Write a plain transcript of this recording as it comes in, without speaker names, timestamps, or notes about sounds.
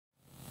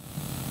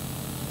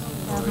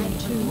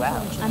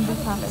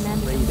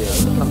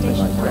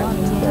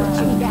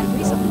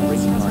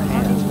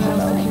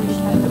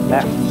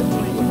That's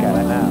look at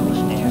it now.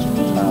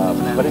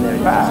 But in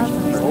fact,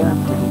 the old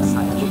looks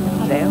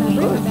damn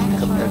good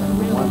compared to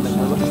the one that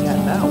we're looking at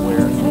now, where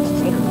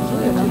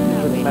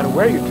no matter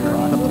where you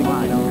turn, something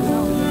falling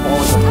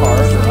apart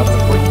or up the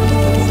point to the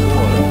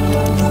door. So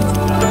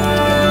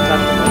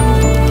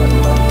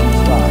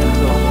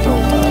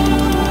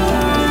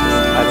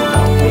I don't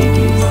know,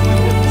 maybe it's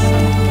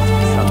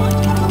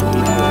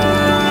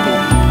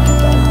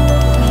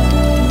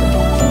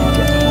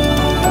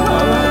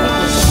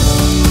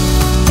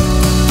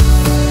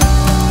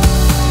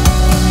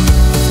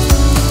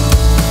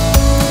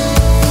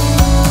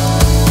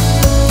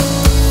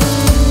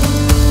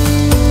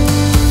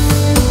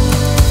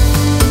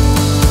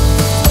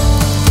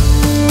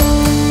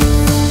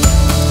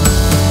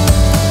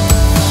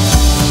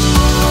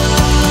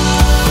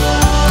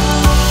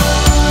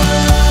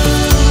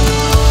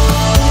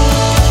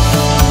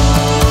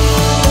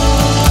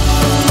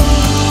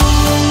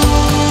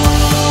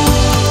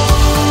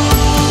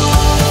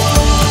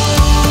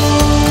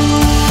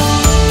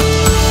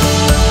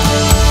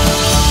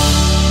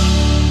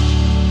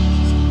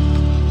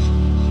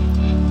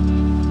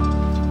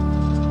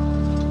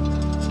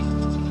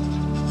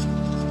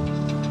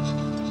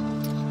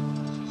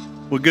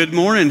Well, good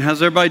morning.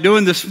 How's everybody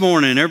doing this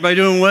morning? Everybody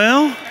doing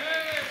well?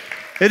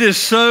 It is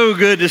so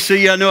good to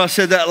see you. I know I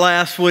said that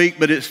last week,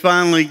 but it's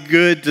finally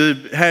good to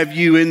have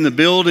you in the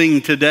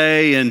building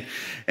today.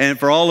 And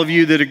for all of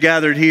you that are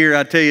gathered here,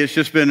 I tell you,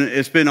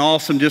 it's been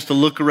awesome just to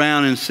look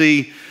around and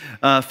see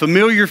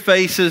familiar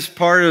faces.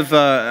 Part of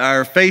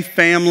our faith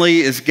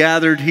family is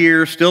gathered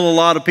here. Still a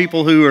lot of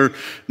people who are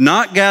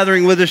not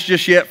gathering with us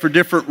just yet for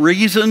different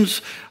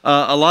reasons.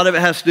 A lot of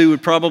it has to do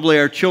with probably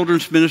our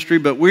children's ministry,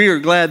 but we are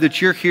glad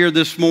that you're here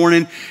this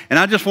morning. And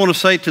I just want to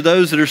say to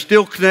those that are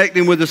still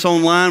connecting with us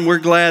online, we're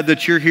glad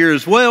that you're here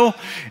as well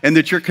and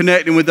that you're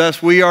connecting with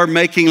us. We are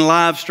making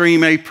live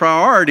stream a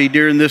priority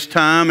during this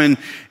time, and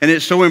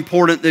it's so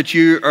important that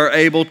you are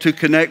able to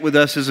connect with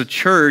us as a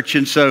church,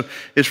 and so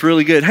it's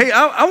really good. Hey,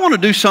 I want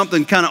to do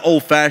something kind of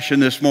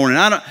old-fashioned this morning.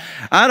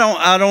 I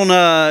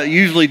don't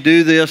usually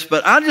do this,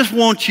 but I just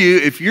want you,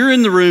 if you're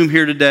in the room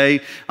here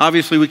today,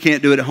 obviously we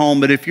can't do it at home,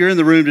 but if you're in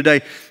the room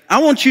today,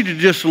 I want you to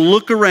just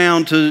look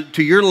around to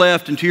your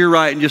left and to your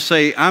right and just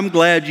say, I'm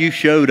glad you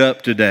showed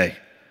up today.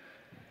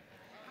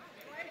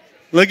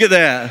 Look at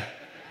that.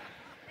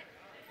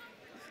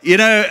 You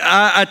know,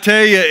 I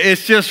tell you,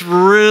 it's just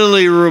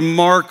really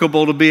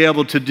remarkable to be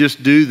able to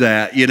just do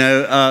that. You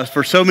know,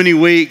 for so many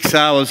weeks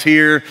I was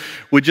here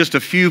with just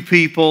a few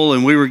people,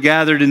 and we were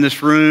gathered in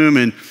this room,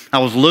 and I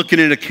was looking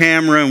at a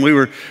camera, and we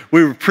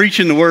were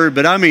preaching the word.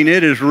 But I mean,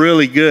 it is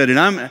really good,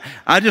 and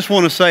I just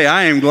want to say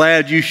I am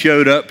glad you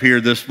showed up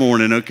here this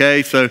morning.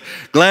 Okay, so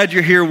glad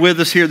you're here with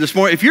us here this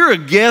morning. If you're a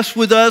guest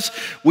with us,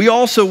 we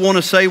also want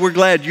to say we're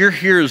glad you're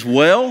here as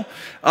well.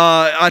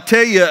 I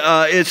tell you,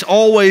 it's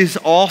always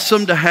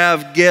awesome to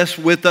have guests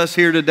with us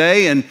here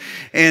today, and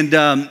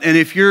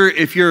if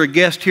you're a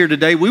guest here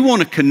today, we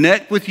want to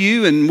connect with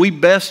you, and we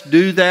best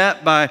do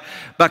that by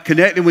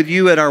connecting with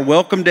you at our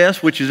welcome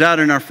desk, which is out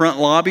in our front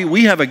lobby.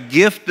 We have a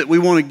gift that we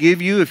want to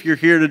give you if you're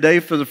here today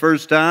for the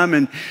first time,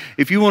 and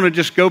if you want to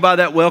just go by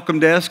that welcome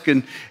desk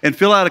and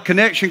fill out a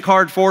connection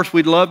card for us,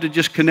 we'd love to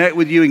just connect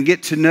with you and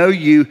get to know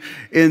you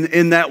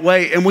in that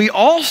way. And we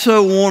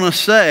also want to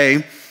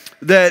say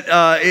that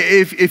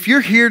if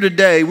you're here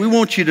today, we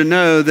want you to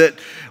know that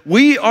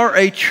we are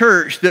a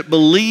church that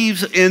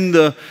believes in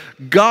the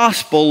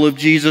gospel of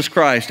Jesus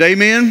Christ.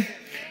 Amen?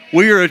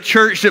 We are a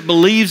church that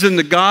believes in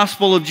the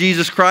gospel of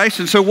Jesus Christ.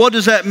 And so what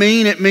does that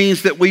mean? It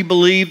means that we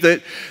believe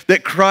that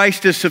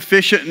Christ is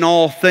sufficient in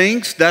all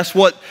things. That's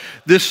what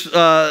this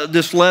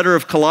letter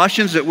of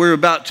Colossians that we're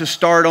about to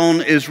start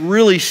on is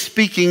really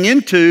speaking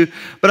into.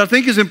 But I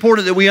think it's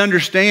important that we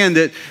understand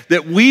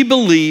that we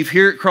believe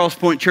here at Cross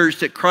Point Church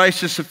that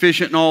Christ is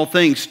sufficient in all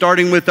things,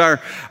 starting with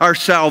our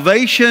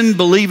salvation,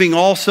 believing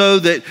also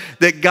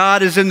that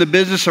God is in the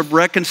business of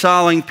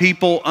reconciling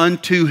people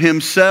unto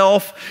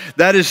himself.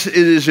 It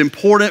is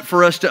important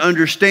for us to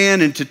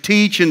understand and to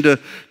teach and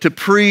to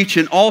preach,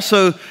 and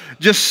also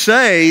just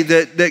say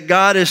that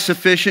God is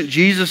sufficient,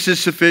 Jesus is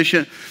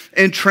sufficient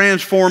in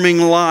transforming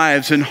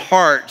lives and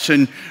hearts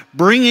and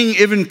bringing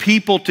even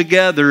people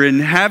together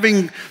and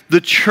having the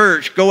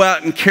church go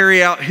out and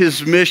carry out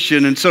his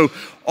mission. And so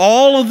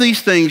all of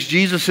these things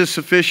Jesus is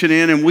sufficient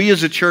in, and we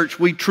as a church,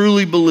 we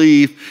truly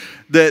believe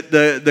that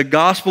the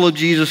gospel of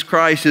Jesus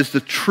Christ is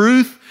the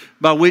truth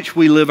by which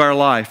we live our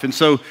life. And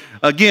so,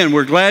 again,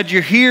 we're glad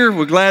you're here.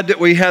 We're glad that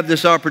we have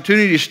this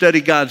opportunity to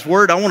study God's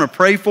Word. I want to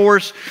pray for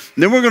us,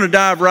 and then we're going to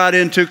dive right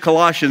into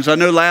Colossians. I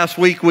know last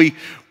week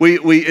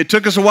it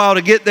took us a while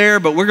to get there,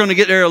 but we're going to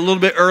get there a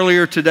little bit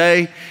earlier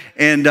today,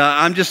 and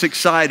I'm just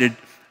excited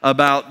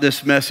about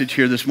this message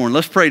here this morning.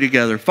 Let's pray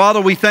together.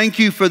 Father, we thank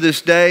you for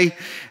this day,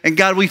 and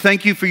God, we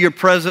thank you for your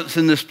presence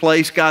in this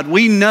place. God,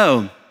 we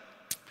know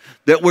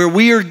that where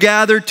we are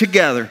gathered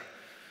together,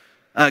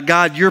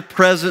 God, your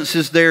presence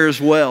is there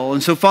as well.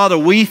 And so, Father,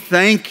 we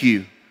thank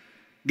you,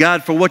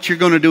 God, for what you're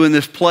going to do in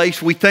this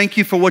place. We thank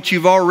you for what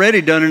you've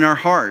already done in our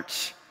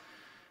hearts.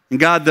 And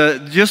God,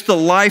 just the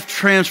life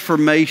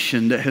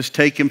transformation that has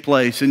taken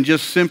place and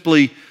just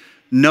simply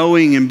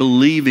knowing and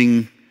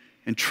believing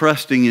and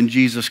trusting in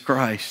Jesus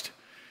Christ.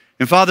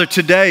 And Father,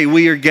 today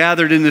we are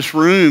gathered in this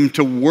room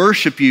to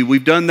worship you.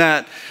 We've done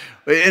that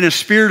in a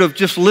spirit of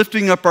just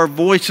lifting up our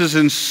voices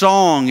in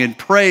song and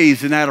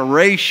praise and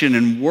adoration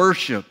and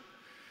worship.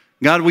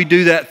 God, we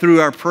do that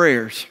through our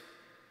prayers.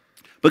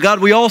 But God,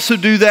 we also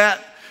do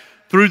that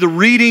through the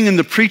reading and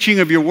the preaching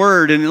of your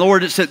word. And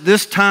Lord, it's at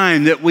this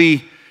time that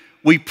we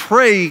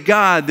pray,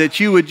 God, that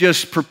you would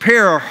just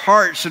prepare our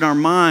hearts and our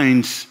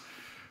minds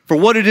for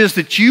what it is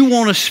that you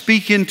want to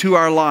speak into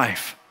our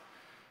life.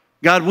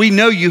 God, we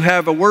know you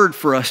have a word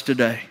for us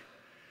today.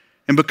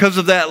 And because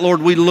of that,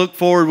 Lord, we look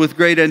forward with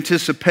great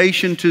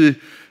anticipation to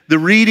the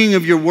reading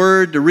of your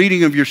word, the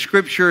reading of your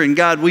scripture. And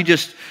God, we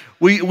just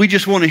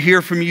want to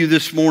hear from you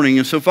this morning.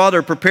 And so,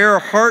 Father, prepare our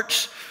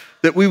hearts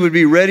that we would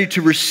be ready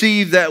to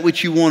receive that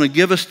which you want to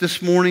give us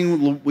this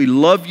morning. We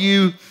love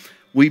you.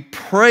 We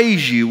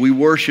praise you. We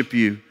worship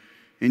you.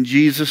 In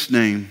Jesus'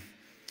 name,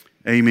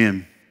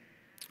 amen.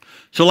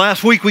 So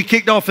last week we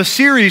kicked off a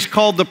series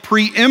called The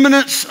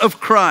Preeminence of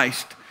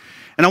Christ.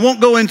 And I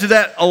won't go into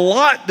that a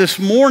lot this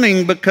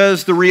morning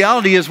because the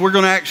reality is we're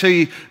going to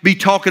actually be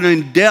talking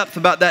in depth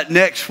about that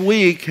next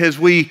week as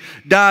we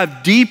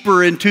dive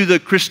deeper into the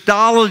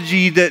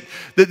Christology that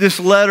this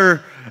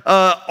letter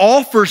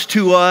offers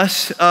to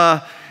us.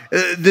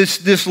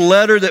 This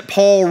letter that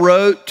Paul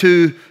wrote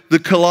to the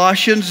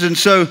Colossians. And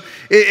so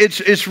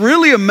it's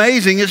really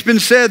amazing. It's been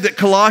said that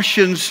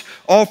Colossians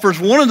offers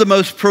one of the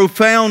most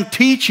profound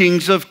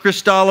teachings of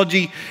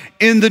Christology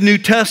in the New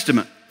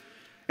Testament.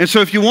 And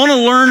so if you want to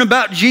learn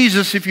about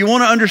Jesus, if you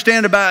want to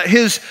understand about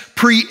his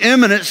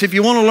preeminence, if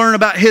you want to learn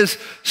about his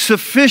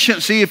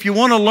sufficiency, if you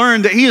want to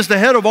learn that he is the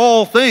head of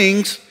all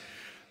things,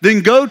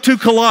 then go to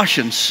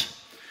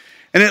Colossians.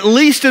 And at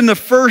least in the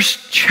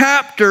first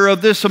chapter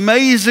of this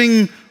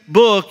amazing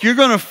book, you're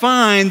going to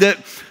find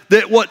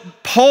that what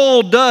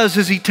Paul does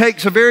is he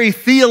takes a very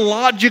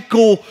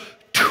theological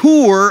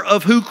tour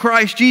of who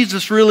Christ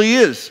Jesus really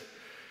is.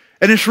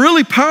 And it's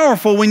really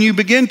powerful when you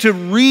begin to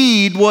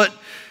read what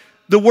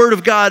the Word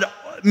of God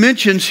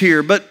mentions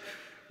here. But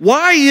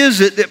why is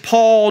it that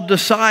Paul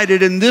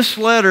decided in this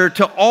letter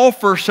to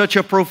offer such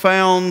a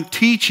profound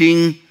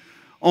teaching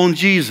on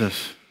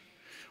Jesus?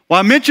 Well,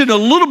 I mentioned a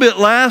little bit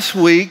last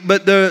week,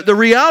 but the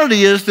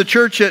reality is the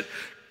church at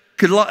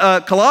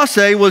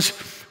Colossae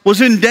was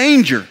in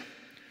danger.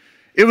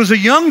 It was a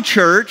young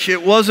church.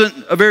 It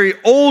wasn't a very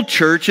old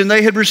church, and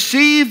they had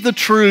received the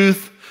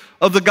truth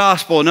of the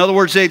gospel. In other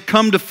words, they had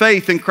come to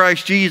faith in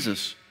Christ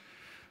Jesus.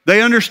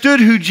 They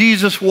understood who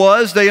Jesus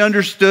was. They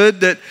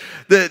understood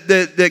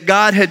that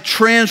God had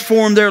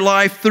transformed their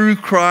life through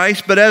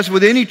Christ. But as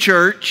with any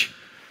church,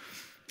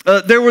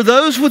 there were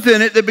those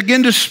within it that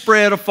began to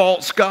spread a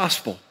false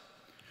gospel.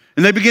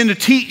 And they began to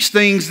teach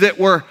things that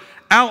were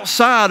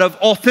outside of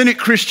authentic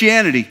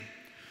Christianity.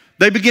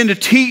 They begin to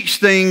teach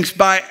things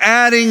by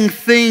adding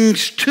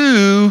things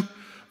to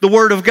the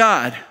Word of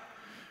God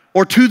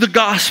or to the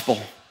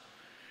gospel.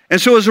 And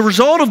so as a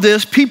result of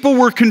this, people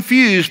were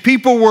confused.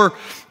 People were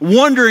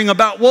wondering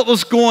about what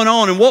was going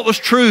on and what was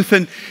truth.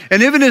 And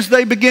even as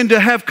they began to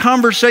have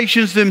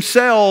conversations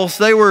themselves,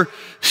 they were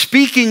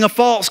speaking a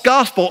false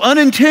gospel.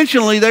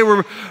 Unintentionally, they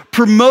were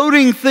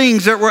promoting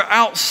things that were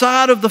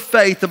outside of the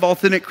faith of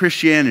authentic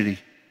Christianity.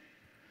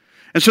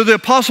 And so the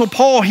Apostle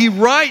Paul, he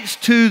writes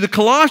to the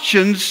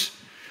Colossians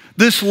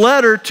this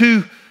letter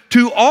to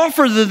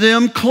offer to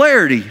them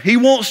clarity. He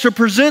wants to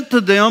present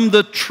to them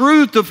the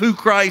truth of who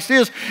Christ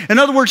is. In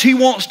other words, he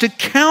wants to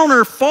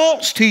counter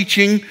false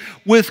teaching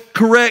with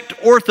correct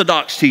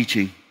orthodox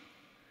teaching.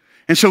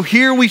 And so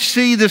here we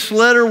see this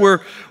letter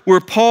where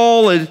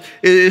Paul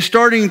is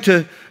starting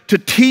to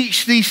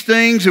teach these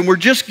things, and we're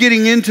just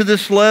getting into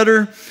this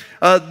letter.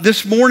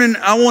 This morning,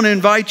 I want to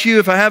invite you,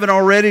 if I haven't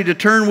already, to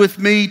turn with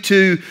me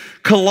to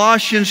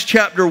Colossians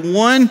chapter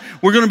 1.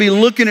 We're going to be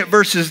looking at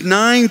verses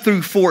 9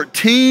 through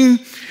 14,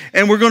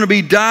 and we're going to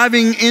be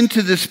diving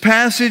into this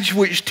passage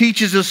which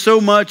teaches us so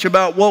much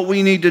about what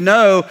we need to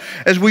know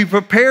as we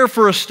prepare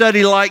for a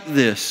study like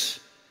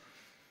this.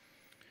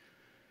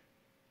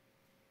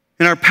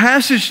 In our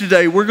passage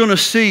today, we're going to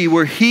see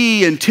where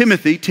he and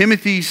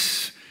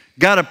Timothy's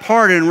got a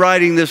part in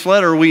writing this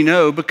letter, we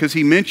know, because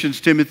he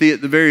mentions Timothy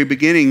at the very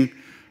beginning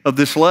of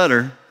this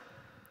letter.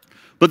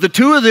 But the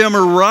two of them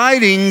are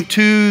writing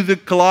to the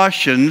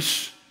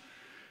Colossians.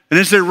 And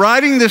as they're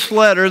writing this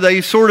letter,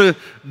 they sort of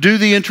do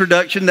the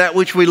introduction, that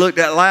which we looked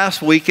at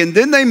last week. And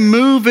then they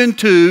move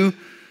into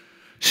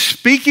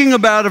speaking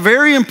about a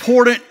very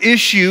important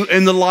issue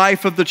in the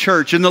life of the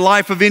church, in the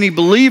life of any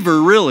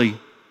believer, really.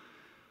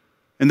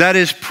 And that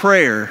is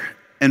prayer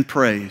and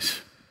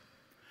praise.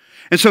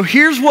 And so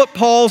here's what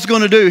Paul's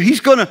going to do.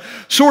 He's going to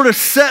sort of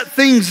set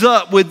things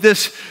up with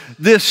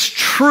this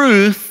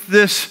truth,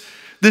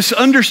 this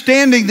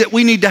understanding that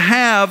we need to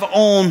have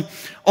on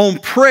on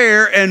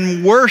prayer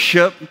and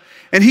worship.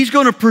 And he's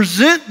going to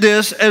present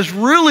this as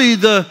really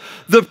the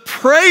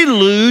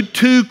prelude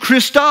to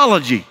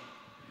Christology,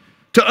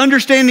 to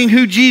understanding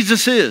who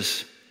Jesus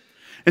is.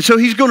 And so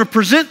he's going to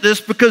present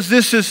this because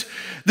this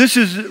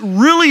is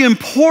really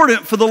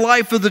important for the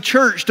life of the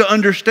church to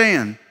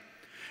understand.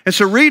 And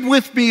so read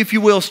with me, if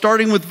you will,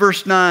 starting with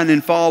verse 9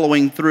 and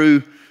following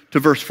through to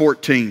verse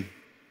 14.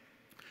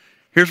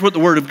 Here's what the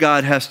Word of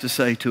God has to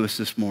say to us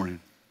this morning.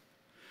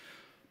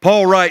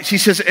 Paul writes, he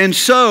says, "And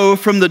so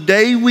from the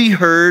day we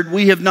heard,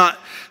 we have not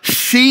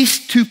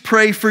ceased to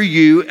pray for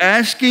you,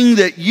 asking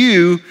that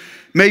you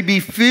may be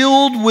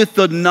filled with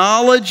the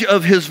knowledge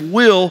of His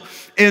will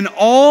in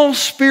all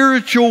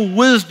spiritual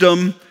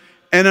wisdom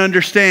and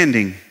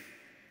understanding,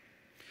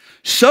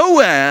 so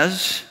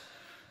as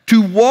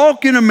to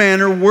walk in a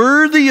manner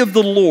worthy of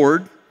the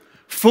Lord,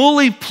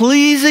 fully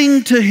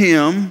pleasing to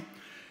Him,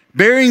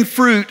 bearing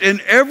fruit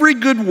in every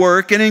good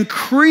work and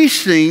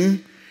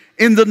increasing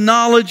in the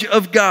knowledge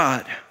of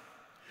God."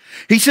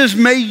 He says,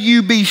 "May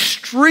you be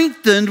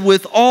strengthened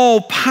with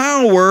all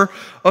power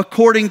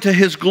according to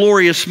His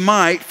glorious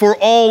might, for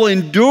all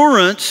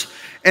endurance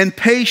and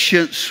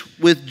patience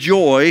with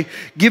joy,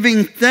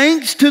 giving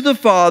thanks to the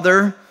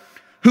Father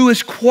who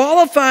has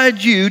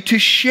qualified you to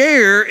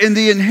share in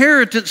the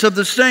inheritance of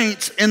the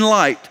saints in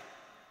light.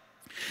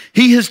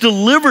 He has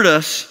delivered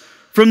us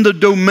from the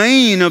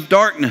domain of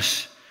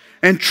darkness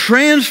and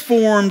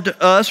transferred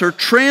us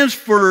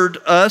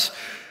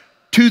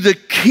to the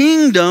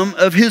kingdom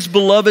of His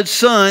beloved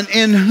Son,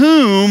 in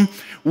whom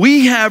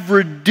we have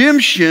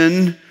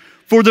redemption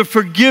for the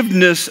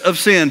forgiveness of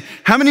sin."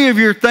 How many of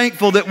you are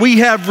thankful that we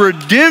have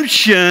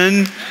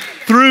redemption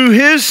through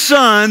His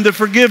Son, the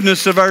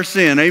forgiveness of our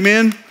sin?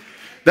 Amen?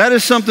 That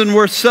is something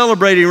worth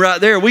celebrating right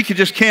there. We could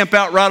just camp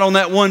out right on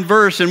that one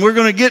verse, and we're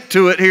going to get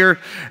to it here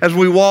as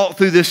we walk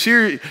through this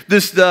series,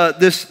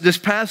 this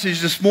passage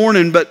this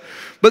morning. But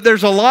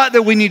there's a lot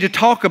that we need to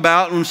talk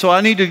about, and so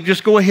I need to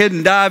just go ahead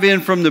and dive in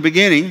from the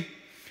beginning.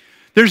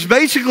 There's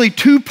basically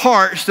two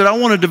parts that I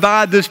want to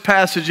divide this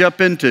passage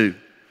up into.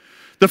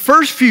 The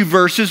first few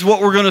verses, what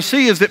we're going to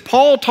see is that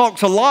Paul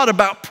talks a lot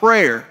about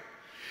prayer.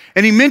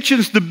 And he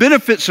mentions the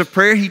benefits of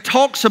prayer. He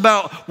talks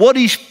about what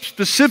he's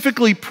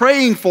specifically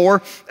praying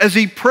for as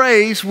he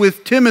prays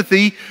with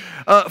Timothy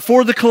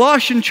for the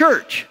Colossian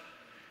church.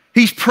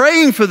 He's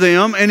praying for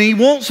them, and he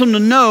wants them to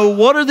know,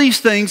 what are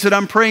these things that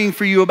I'm praying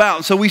for you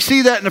about? So we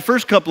see that in the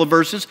first couple of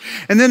verses.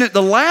 And then at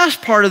the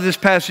last part of this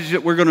passage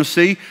that we're going to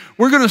see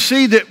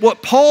that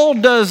what Paul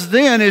does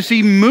then is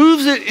he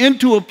moves it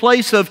into a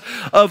place of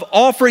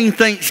offering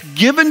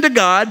thanksgiving to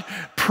God,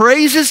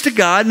 praises to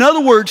God. In other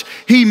words,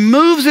 he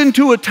moves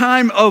into a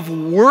time of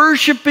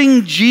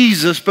worshiping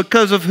Jesus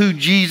because of who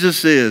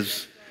Jesus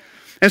is.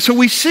 And so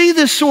we see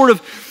this sort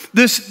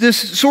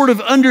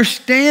of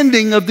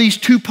understanding of these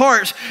two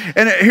parts.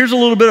 And here's a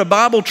little bit of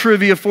Bible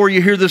trivia for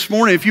you here this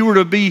morning. If you were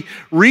to be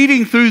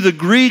reading through the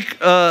Greek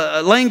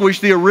language,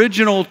 the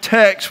original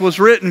text was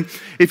written,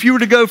 if you were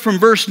to go from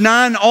verse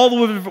 9 all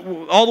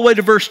the way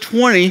to verse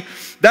 20,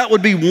 that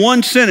would be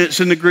one sentence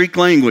in the Greek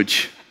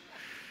language,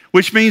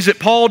 which means that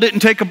Paul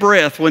didn't take a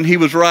breath when he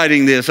was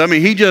writing this. I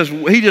mean, he just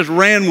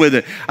ran with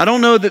it. I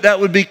don't know that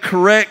would be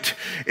correct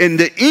in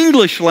the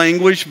English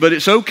language, but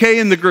it's okay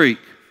in the Greek.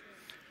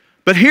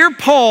 But here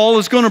Paul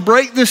is going to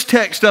break this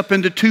text up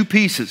into two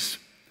pieces.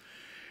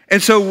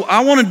 And so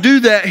I want to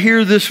do that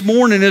here this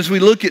morning as we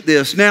look at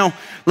this. Now,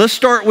 let's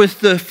start with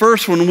the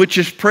first one, which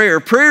is prayer.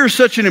 Prayer is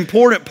such an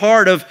important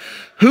part of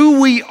who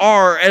we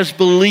are as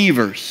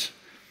believers.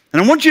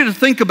 And I want you to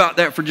think about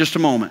that for just a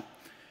moment.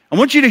 I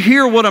want you to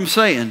hear what I'm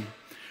saying.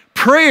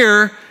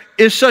 Prayer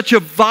is such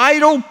a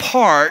vital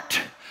part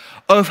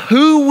of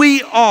who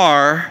we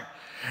are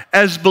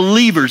as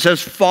believers,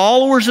 as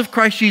followers of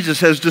Christ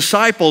Jesus, as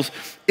disciples.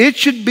 It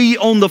should be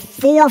on the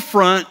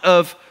forefront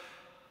of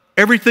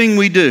everything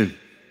we do.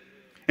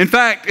 In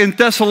fact, in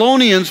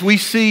Thessalonians, we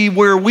see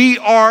where we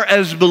are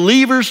as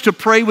believers to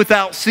pray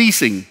without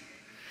ceasing.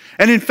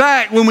 And in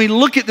fact, when we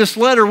look at this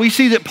letter, we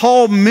see that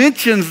Paul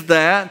mentions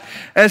that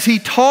as he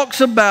talks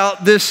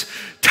about this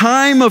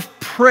time of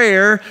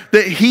prayer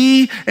that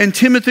he and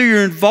Timothy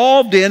are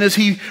involved in. As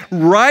he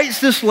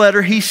writes this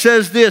letter, he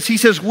says this. He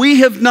says, "We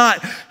have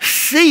not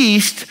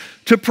ceased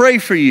to pray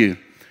for you."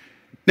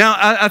 Now,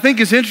 I think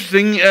it's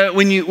interesting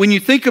when you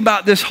think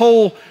about this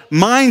whole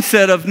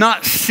mindset of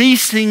not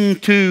ceasing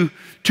to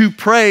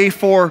pray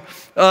for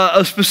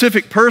a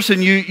specific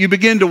person, you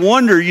begin to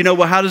wonder,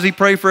 well, how does he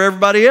pray for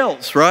everybody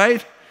else,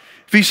 right?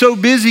 If he's so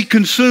busy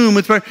consumed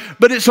with prayer.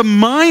 But it's a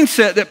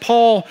mindset that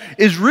Paul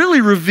is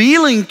really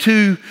revealing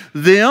to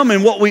them,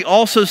 and what we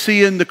also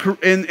see in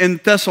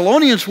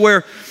Thessalonians,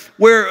 where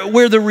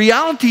the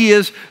reality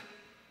is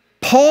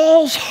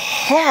Paul's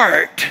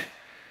heart,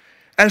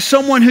 as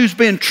someone who's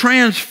been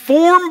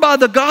transformed by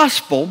the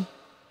gospel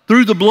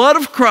through the blood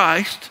of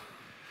Christ,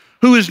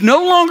 who is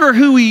no longer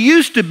who he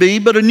used to be,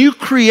 but a new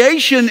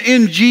creation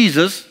in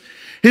Jesus.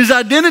 His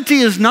identity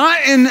is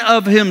not in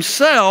of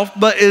himself,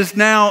 but is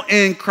now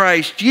in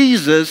Christ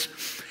Jesus.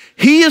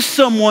 He is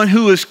someone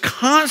who is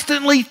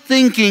constantly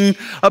thinking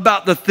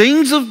about the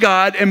things of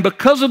God, and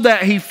because of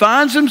that, he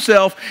finds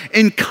himself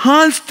in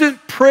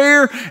constant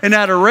prayer and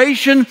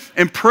adoration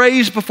and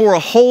praise before a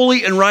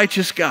holy and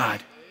righteous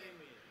God.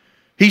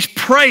 He's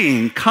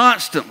praying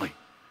constantly.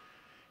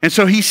 And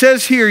so he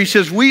says here, he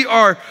says, we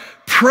are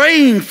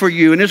praying for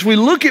you. And as we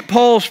look at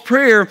Paul's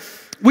prayer,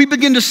 we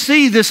begin to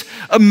see this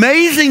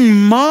amazing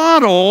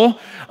model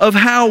of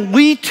how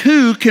we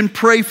too can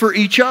pray for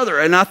each other.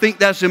 And I think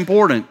that's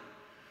important.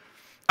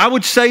 I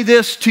would say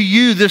this to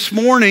you this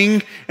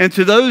morning and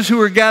to those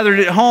who are gathered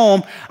at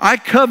home, I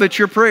covet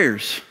your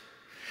prayers.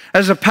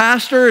 As a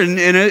pastor and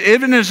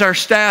even as our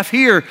staff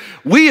here,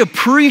 we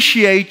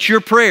appreciate your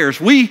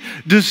prayers. We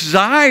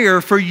desire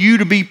for you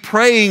to be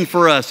praying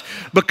for us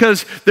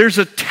because there's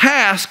a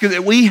task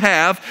that we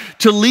have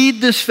to lead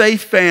this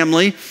faith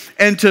family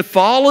and to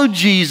follow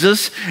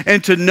Jesus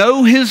and to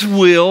know his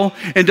will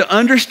and to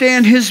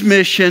understand his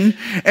mission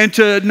and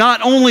to not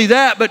only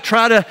that, but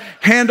try to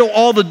handle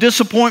all the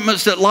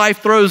disappointments that life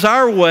throws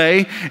our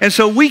way. And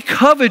so we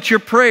covet your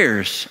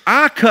prayers.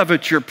 I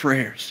covet your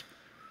prayers.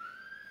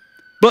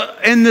 But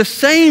in the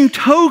same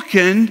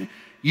token,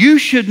 you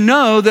should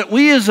know that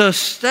we as a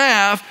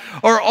staff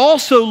are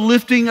also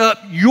lifting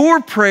up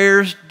your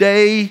prayers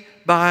day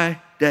by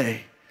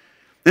day.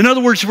 In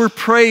other words, we're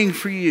praying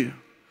for you.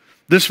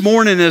 This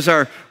morning as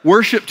our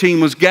worship team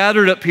was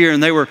gathered up here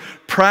and they were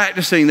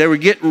practicing, they were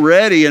getting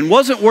ready, and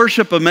wasn't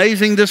worship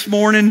amazing this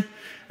morning?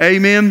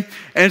 Amen.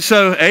 And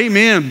so,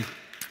 amen.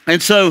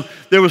 And so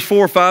there was 4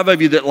 or 5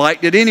 of you that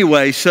liked it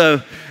anyway.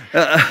 So,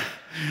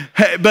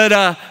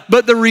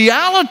 but the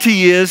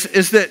reality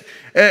is that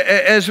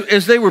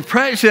as they were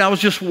practicing, I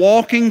was just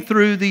walking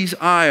through these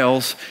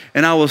aisles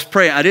and I was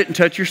praying. I didn't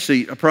touch your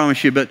seat, I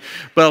promise you, but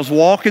I was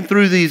walking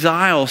through these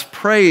aisles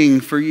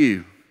praying for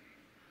you.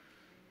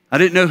 I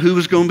didn't know who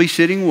was going to be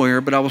sitting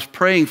where, but I was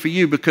praying for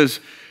you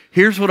because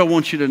here's what I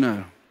want you to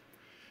know.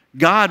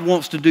 God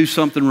wants to do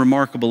something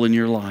remarkable in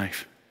your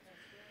life.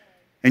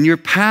 And your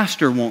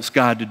pastor wants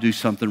God to do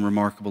something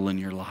remarkable in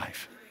your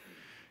life.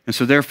 And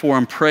so therefore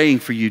I'm praying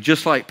for you,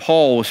 just like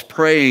Paul was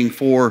praying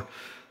for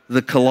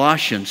the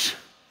Colossians.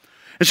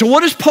 And so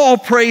what is Paul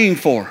praying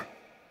for?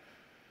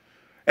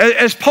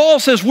 As Paul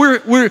says,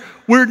 we're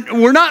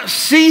not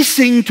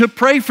ceasing to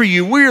pray for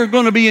you. We are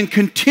going to be in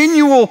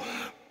continual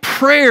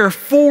prayer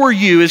for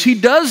you. As he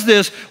does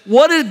this,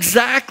 what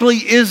exactly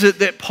is it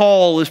that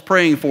Paul is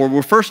praying for?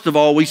 Well, first of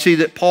all, we see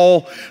that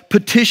Paul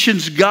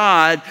petitions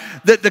God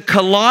that the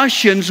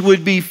Colossians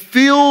would be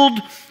filled,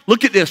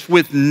 look at this,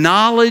 with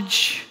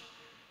knowledge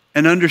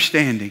and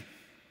understanding.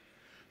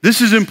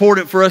 This is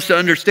important for us to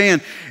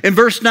understand. In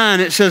verse 9,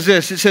 it says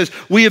this. It says,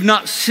 we have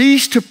not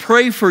ceased to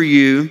pray for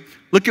you.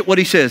 Look at what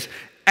he says.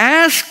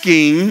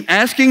 Asking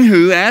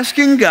who?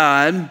 Asking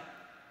God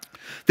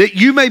that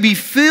you may be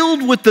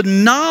filled with the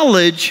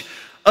knowledge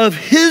of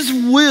his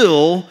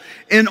will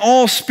in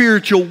all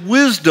spiritual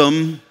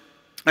wisdom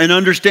and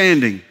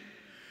understanding.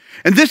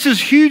 And this is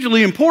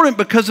hugely important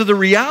because of the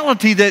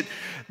reality that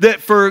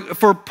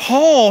for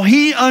Paul,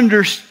 he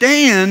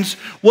understands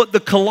what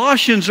the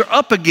Colossians are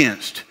up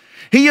against.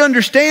 He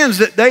understands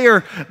that they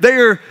are,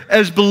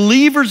 as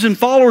believers and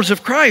followers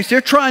of Christ,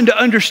 they're trying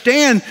to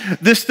understand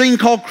this thing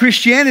called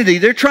Christianity.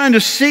 They're trying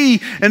to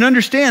see and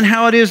understand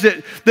how it is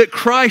that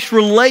Christ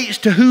relates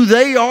to who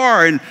they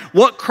are and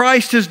what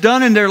Christ has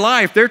done in their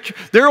life.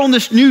 They're on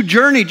this new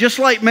journey, just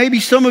like maybe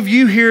some of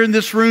you here in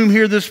this room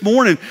here this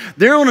morning.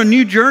 They're on a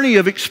new journey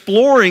of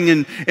exploring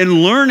and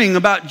learning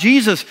about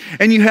Jesus.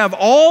 And you have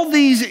all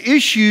these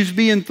issues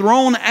being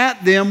thrown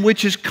at them,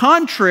 which is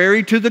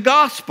contrary to the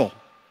gospel.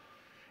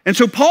 And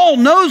so Paul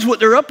knows what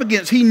they're up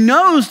against. He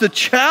knows the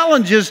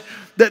challenges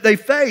that they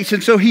face.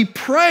 And so he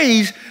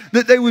prays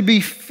that they would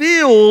be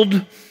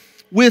filled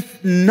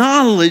with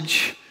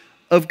knowledge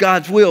of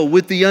God's will,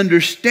 with the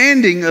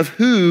understanding of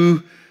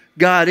who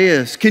God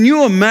is. Can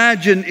you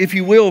imagine, if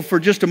you will, for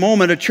just a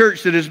moment, a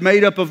church that is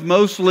made up of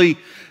mostly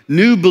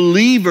new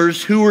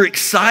believers who are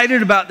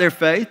excited about their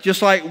faith,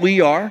 just like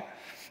we are,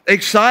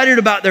 excited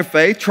about their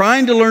faith,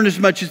 trying to learn as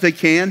much as they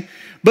can,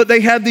 but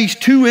they have these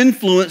two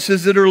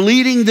influences that are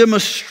leading them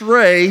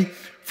astray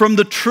from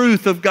the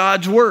truth of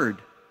God's word.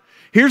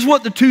 Here's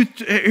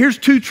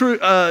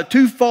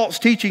two false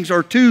teachings,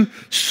 or two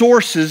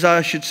sources,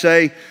 I should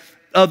say,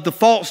 of the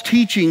false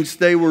teachings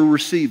they were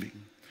receiving.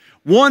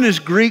 One is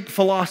Greek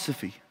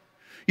philosophy.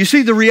 You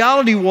see, the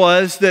reality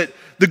was that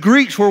the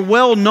Greeks were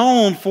well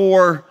known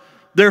for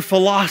their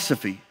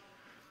philosophy,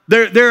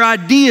 their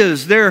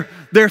ideas, their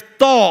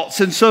thoughts.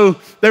 And so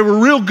they were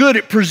real good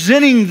at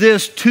presenting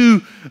this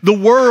to the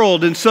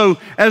world. And so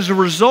as a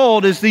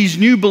result, as these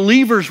new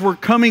believers were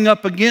coming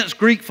up against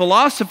Greek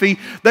philosophy,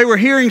 they were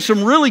hearing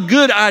some really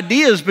good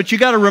ideas. But you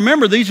got to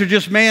remember, these are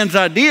just man's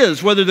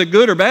ideas. Whether they're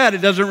good or bad,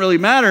 it doesn't really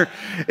matter.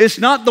 It's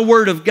not the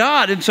word of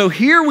God. And so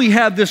here we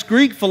have this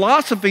Greek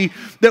philosophy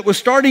that was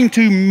starting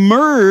to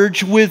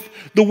merge with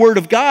the word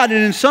of God.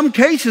 And in some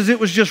cases, it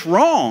was just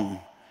wrong.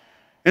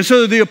 And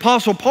so the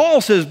Apostle Paul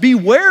says,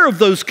 beware of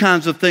those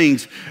kinds of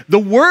things. The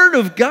Word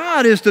of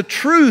God is the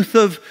truth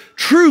of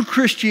true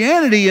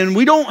Christianity, and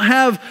we don't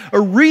have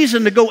a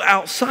reason to go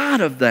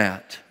outside of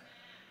that.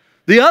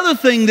 The other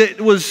thing that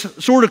was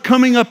sort of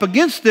coming up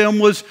against them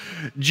was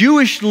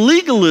Jewish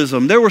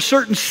legalism. There were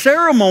certain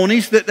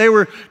ceremonies that they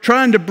were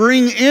trying to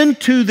bring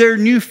into their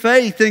new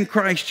faith in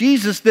Christ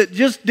Jesus that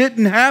just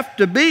didn't have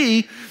to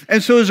be.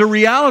 And so as a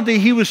reality,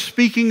 he was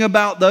speaking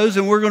about those,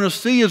 and we're going to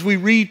see as we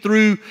read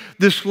through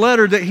this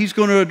letter that he's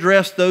going to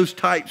address those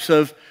types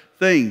of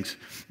things.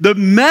 The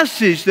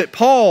message that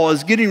Paul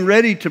is getting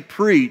ready to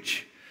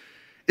preach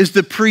is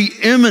the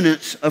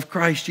preeminence of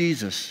Christ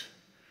Jesus.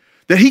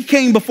 That he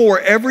came before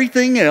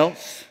everything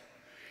else,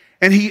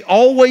 and he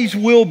always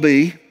will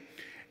be,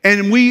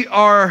 and we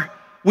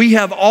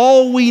have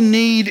all we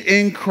need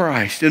in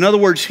Christ. In other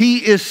words,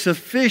 he is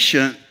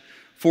sufficient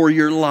for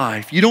your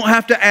life. You don't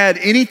have to add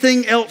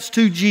anything else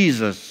to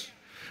Jesus.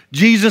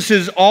 Jesus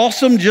is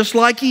awesome just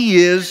like he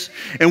is,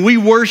 and we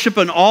worship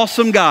an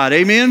awesome God.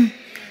 Amen?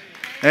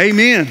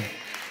 Amen.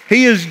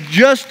 He is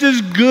just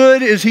as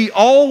good as he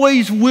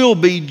always will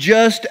be,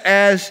 just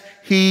as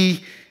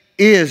he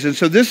is. And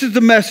so this is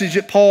the message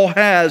that Paul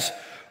has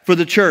for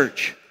the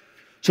church.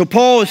 So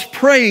Paul is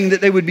praying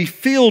that they would be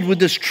filled with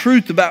this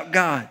truth about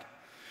God.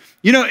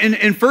 You know,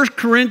 in 1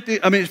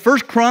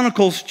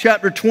 Chronicles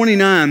chapter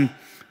 29,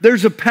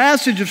 there's a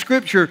passage of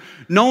Scripture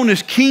known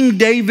as King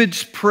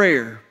David's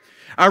prayer.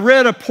 I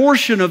read a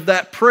portion of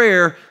that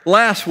prayer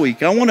last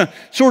week. I want to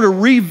sort of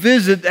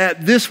revisit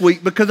that this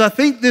week because I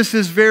think this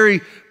is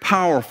very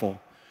powerful.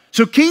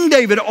 So King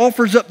David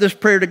offers up this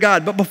prayer to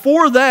God. But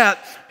before that,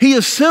 he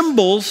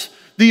assembles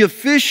the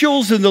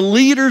officials and the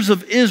leaders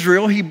of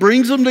Israel. He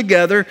brings them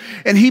together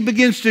and he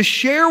begins to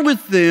share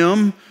with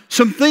them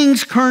some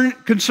things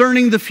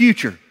concerning the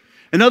future.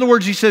 In other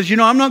words, he says, you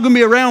know, I'm not going to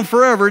be around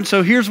forever, and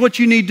so here's what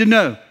you need to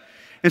know.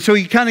 And so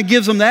he kind of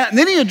gives them that. And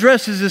then he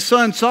addresses his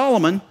son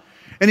Solomon.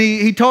 And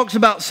he talks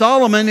about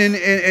Solomon, and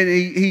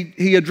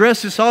he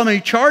addresses Solomon.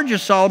 He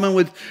charges Solomon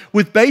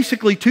with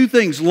basically two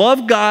things: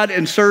 love God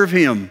and serve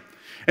him.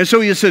 And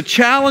so it's a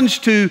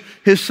challenge to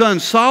his son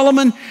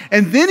Solomon.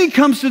 And then he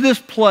comes to this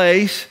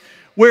place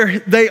where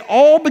they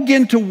all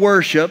begin to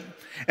worship.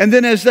 And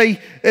then as they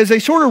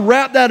sort of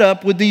wrap that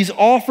up with these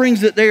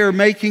offerings that they are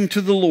making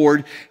to the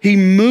Lord, he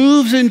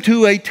moves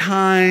into a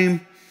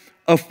time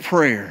of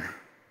prayer.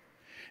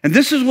 And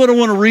this is what I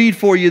want to read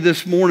for you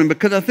this morning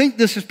because I think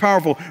this is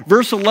powerful.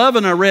 Verse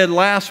 11 I read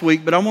last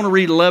week, but I want to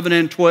read 11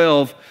 and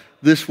 12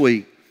 this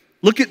week.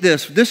 Look at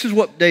this. This is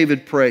what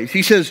David prays.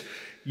 He says,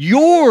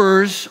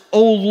 yours,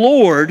 O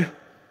Lord,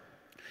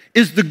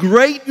 is the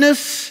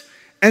greatness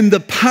and the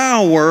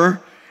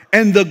power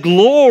and the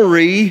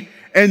glory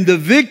and the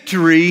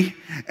victory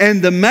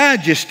and the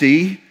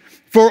majesty,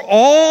 for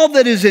all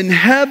that is in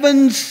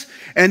heavens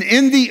and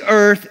in the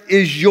earth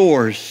is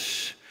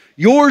yours.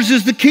 Yours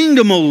is the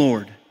kingdom, O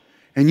Lord,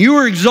 and you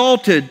are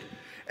exalted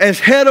as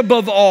head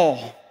above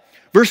all.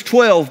 Verse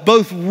 12,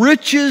 both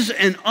riches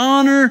and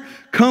honor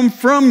come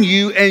from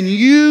you, and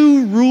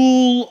you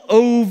rule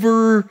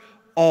over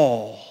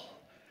all.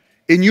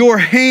 In your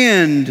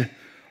hand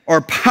are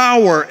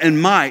power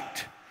and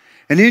might,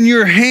 and in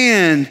your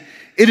hand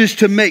it is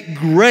to make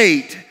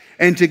great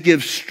and to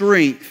give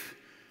strength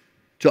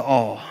to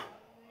all.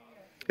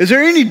 Is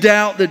there any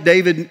doubt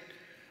that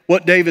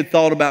what David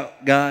thought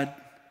about God?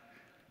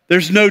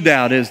 There's no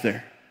doubt, is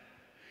there?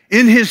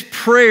 In his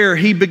prayer,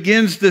 he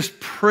begins this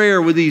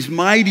prayer with these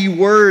mighty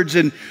words,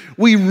 and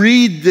we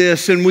read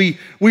this and we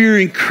are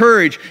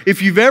encouraged.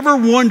 If you've ever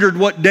wondered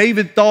what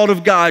David thought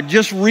of God,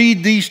 just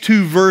read these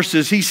two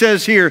verses. He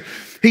says here,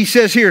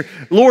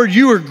 Lord,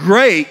 you are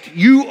great.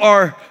 You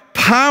are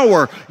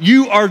power.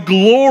 You are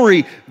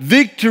glory,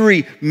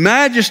 victory,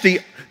 majesty.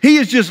 He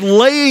is just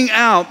laying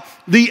out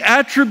the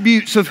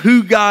attributes of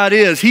who God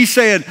is. He's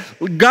saying,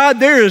 God,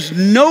 there is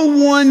no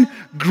one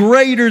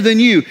greater than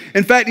you.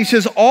 In fact, he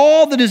says,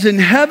 all that is in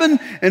heaven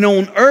and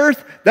on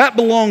earth, that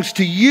belongs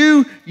to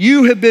you.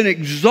 You have been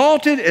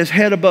exalted as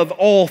head above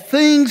all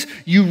things.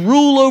 You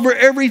rule over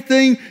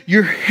everything.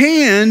 Your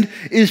hand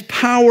is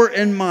power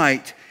and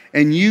might,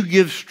 and you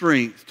give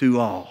strength to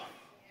all.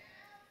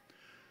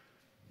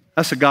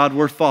 That's a God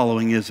worth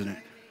following, isn't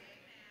it?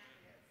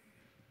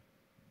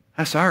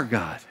 That's our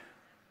God.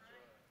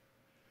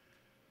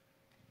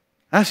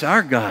 That's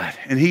our God.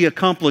 And he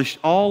accomplished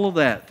all of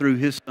that through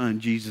his son,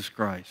 Jesus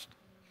Christ.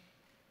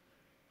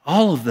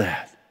 All of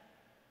that.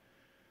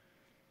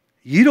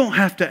 You don't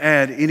have to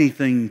add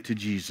anything to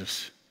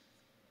Jesus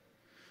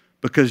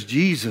because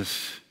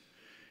Jesus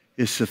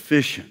is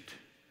sufficient.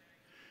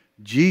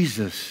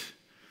 Jesus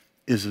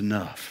is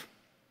enough.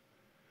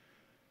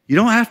 You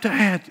don't have to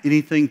add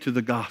anything to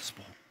the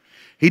gospel.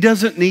 He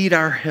doesn't need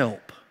our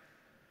help.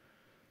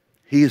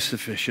 He is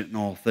sufficient in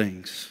all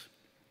things.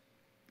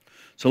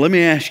 So let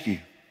me ask you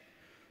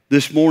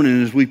this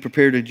morning as we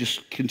prepare to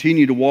just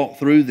continue to walk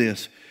through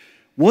this,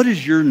 what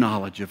is your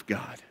knowledge of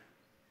God?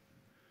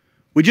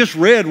 We just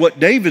read what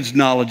David's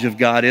knowledge of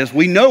God is.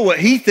 We know what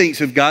he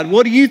thinks of God.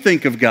 What do you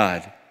think of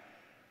God?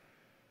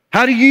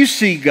 How do you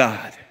see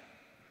God?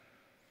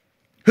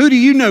 Who do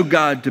you know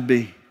God to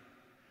be?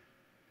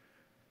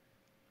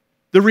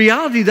 The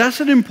reality, that's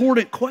an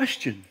important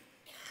question.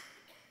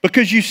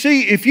 Because you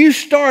see, if you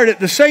start at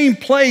the same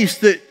place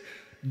that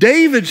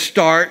David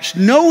starts,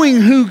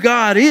 knowing who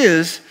God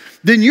is,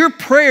 then your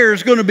prayer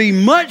is going to be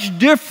much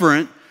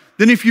different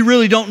than if you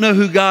really don't know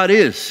who God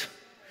is.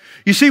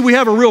 You see, we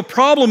have a real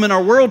problem in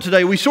our world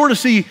today. We sort of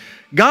see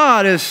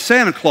God as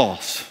Santa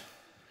Claus.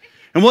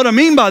 And what I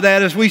mean by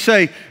that is we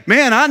say,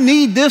 man, I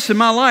need this in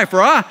my life,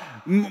 or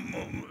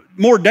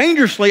more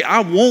dangerously,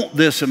 I want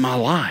this in my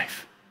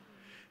life.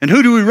 And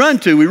who do we run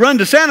to? We run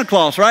to Santa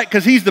Claus, right?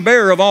 Because he's the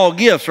bearer of all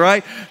gifts,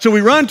 right? So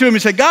we run to him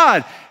and say,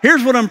 God,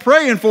 here's what I'm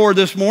praying for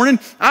this morning.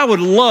 I would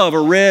love a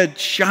red,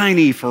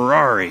 shiny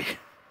Ferrari.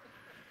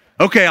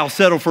 Okay, I'll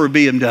settle for a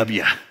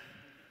BMW.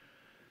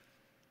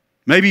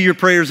 Maybe your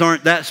prayers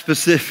aren't that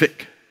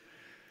specific.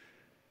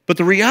 But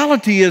the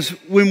reality is,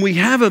 when we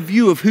have a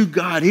view of who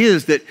God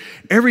is, that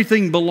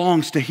everything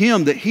belongs to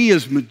Him, that He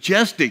is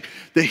majestic,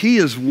 that He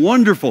is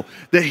wonderful,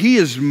 that He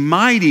is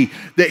mighty,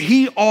 that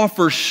He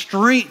offers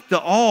strength to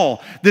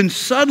all, then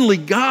suddenly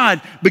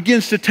God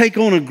begins to take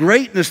on a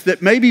greatness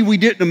that maybe we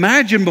didn't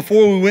imagine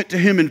before we went to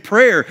Him in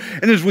prayer.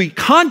 And as we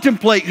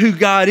contemplate who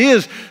God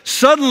is,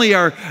 suddenly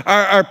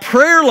our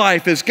prayer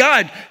life is,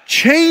 God,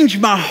 change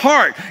my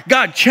heart.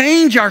 God,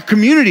 change our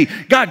community.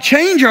 God,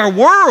 change our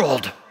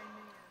world.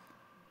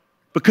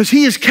 Because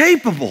He is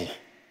capable.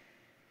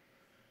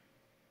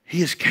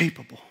 He is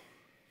capable.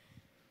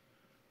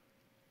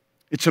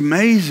 It's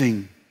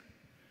amazing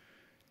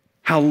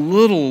how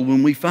little,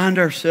 when we find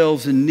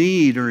ourselves in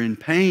need or in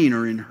pain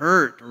or in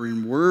hurt or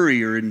in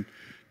worry or in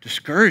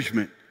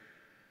discouragement,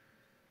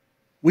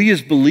 we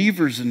as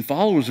believers and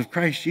followers of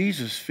Christ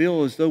Jesus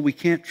feel as though we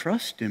can't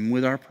trust Him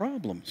with our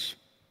problems.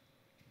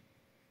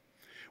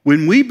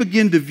 When we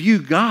begin to view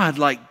God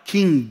like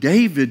King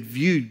David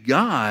viewed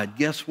God,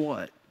 guess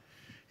what?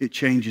 It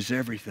changes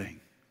everything.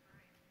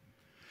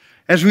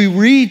 As we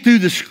read through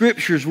the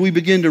Scriptures, we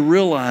begin to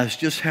realize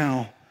just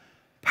how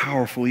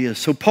powerful He is.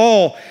 So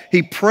Paul,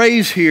 he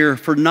prays here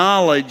for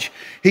knowledge.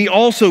 He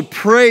also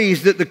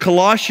prays that the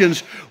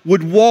Colossians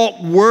would walk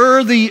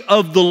worthy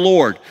of the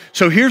Lord.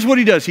 So here's what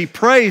he does. He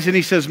prays and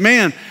he says,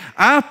 man,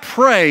 I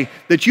pray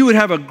that you would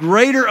have a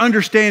greater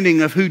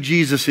understanding of who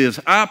Jesus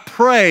is. I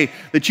pray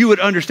that you would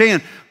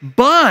understand.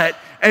 But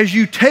as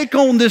you take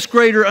on this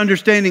greater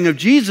understanding of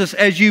Jesus,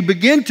 as you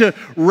begin to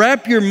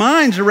wrap your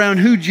minds around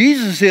who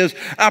Jesus is,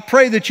 I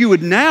pray that you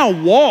would now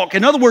walk.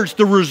 In other words,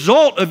 the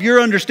result of your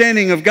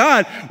understanding of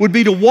God would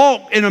be to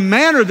walk in a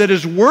manner that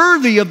is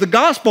worthy of the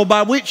gospel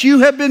by which you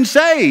have been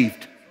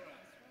saved.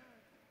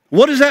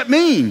 What does that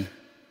mean?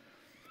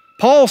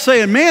 Paul's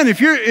saying, man,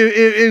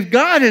 if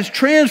God has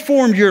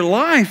transformed your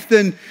life,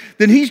 then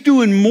He's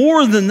doing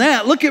more than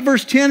that. Look at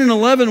verse 10 and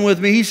 11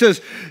 with me. He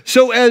says,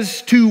 so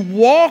as to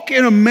walk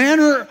in a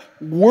manner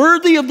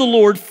worthy of the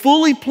Lord,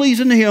 fully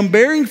pleasing to Him,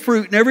 bearing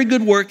fruit in every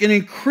good work, and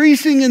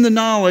increasing in the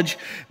knowledge,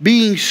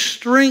 being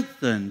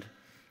strengthened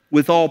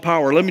with all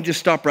power. Let me just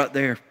stop right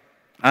there.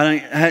 I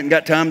hadn't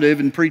got time to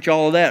even preach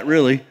all of that,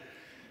 really.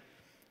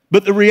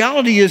 But the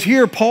reality is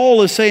here,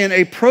 Paul is saying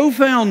a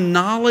profound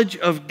knowledge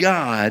of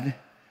God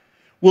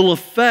will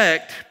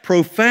affect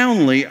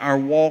profoundly our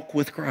walk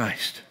with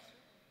Christ.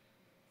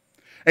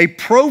 A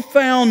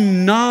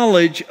profound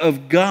knowledge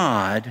of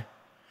God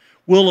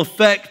will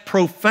affect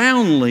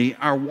profoundly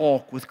our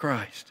walk with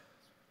Christ.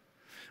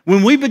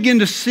 When we begin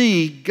to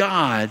see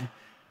God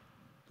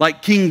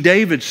like King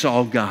David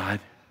saw God,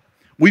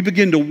 we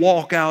begin to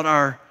walk out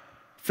our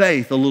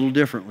faith a little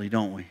differently,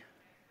 don't we?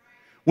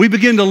 We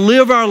begin to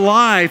live our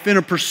life in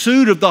a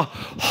pursuit of the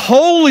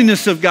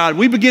holiness of God.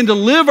 We begin to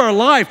live our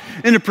life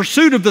in a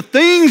pursuit of the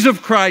things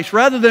of Christ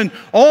rather than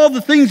all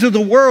the things of the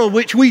world,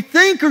 which we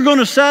think are going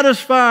to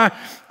satisfy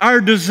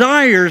our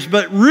desires,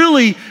 but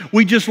really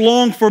we just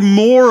long for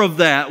more of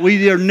that.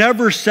 We are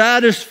never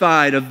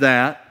satisfied of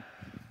that.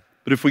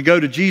 But if we go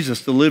to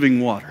Jesus, the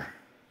living water,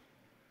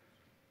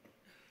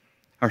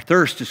 our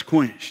thirst is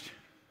quenched.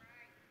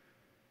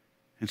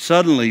 And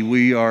suddenly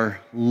we are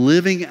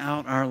living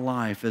out our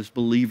life as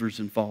believers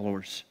and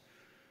followers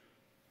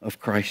of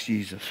Christ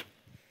Jesus.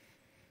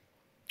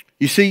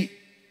 You see,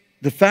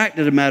 the fact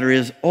of the matter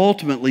is,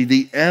 ultimately,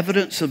 the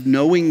evidence of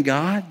knowing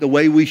God, the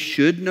way we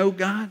should know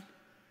God,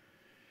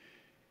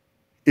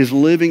 is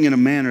living in a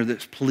manner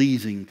that's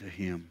pleasing to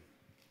Him.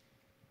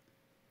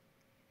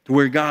 To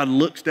where God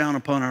looks down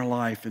upon our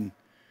life and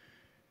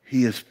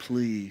He is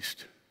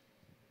pleased.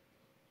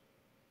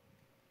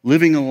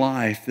 Living a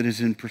life that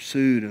is in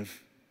pursuit of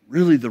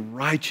really the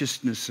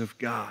righteousness of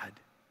God.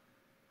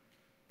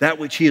 That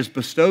which He has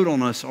bestowed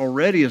on us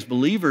already as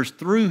believers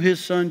through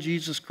His Son,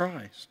 Jesus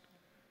Christ.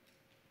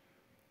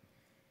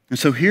 And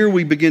so here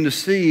we begin to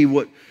see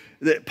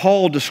that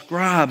Paul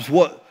describes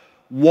what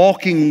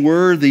walking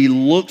worthy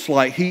looks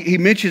like. He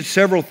mentions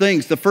several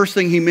things. The first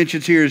thing he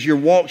mentions here is your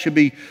walk should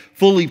be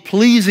fully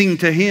pleasing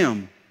to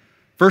Him.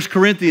 1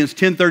 Corinthians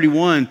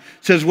 10:31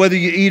 says, whether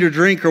you eat or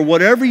drink or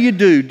whatever you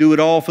do, do it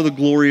all for the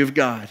glory of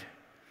God.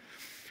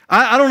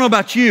 I don't know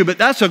about you, but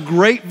that's a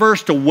great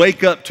verse to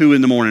wake up to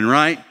in the morning,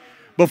 right?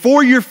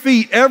 Before your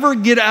feet ever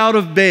get out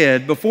of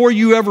bed, before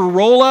you ever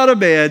roll out of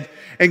bed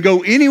and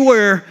go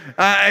anywhere,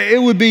 it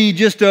would be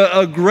just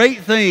a great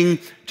thing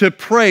to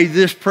pray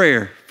this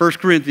prayer. 1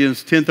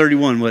 Corinthians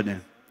 10:31, wasn't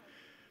it?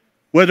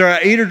 Whether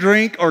I eat or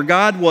drink, or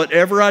God,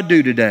 whatever I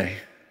do today,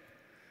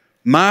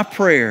 my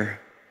prayer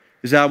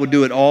is I would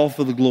do it all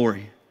for the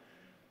glory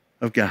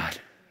of God.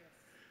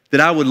 That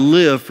I would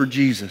live for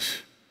Jesus.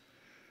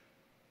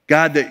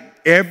 God, that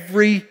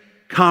every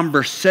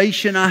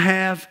conversation I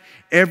have,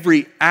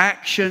 every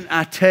action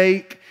I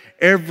take,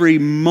 every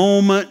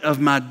moment of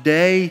my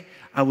day,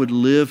 I would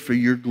live for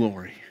your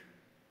glory.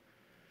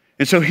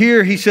 And so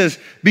here he says,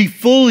 be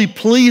fully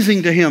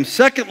pleasing to him.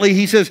 Secondly,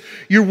 he says,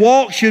 your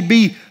walk should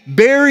be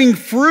bearing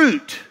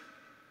fruit.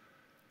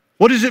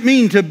 What does it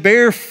mean to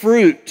bear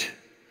fruit?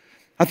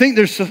 I think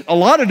there's a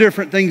lot of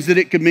different things that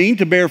it could mean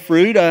to bear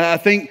fruit. I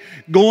think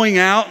going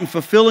out and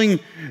fulfilling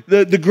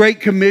the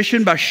Great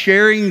Commission by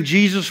sharing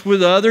Jesus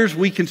with others,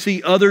 we can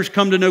see others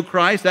come to know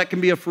Christ. That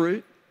can be a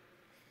fruit.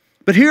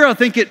 But here I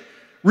think it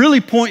really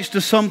points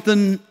to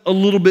something a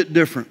little bit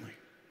differently.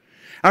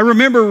 I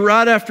remember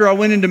right after I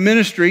went into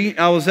ministry,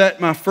 I was at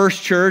my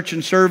first church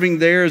and serving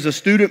there as a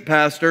student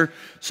pastor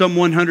some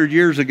 100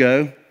 years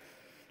ago.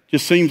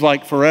 Just seems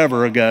like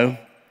forever ago.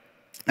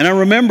 And I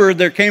remember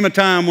there came a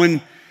time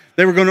when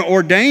they were going to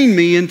ordain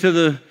me into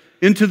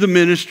the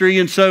ministry.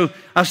 And so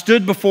I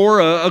stood before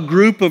a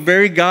group of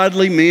very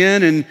godly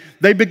men, and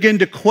they began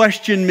to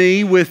question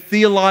me with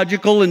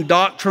theological and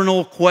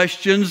doctrinal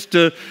questions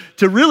to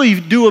really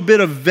do a bit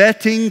of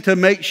vetting to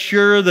make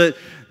sure that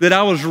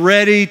I was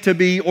ready to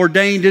be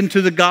ordained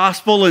into the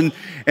gospel. And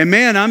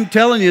man, I'm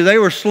telling you, they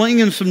were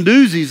slinging some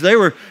doozies. They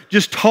were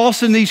just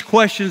tossing these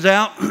questions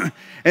out.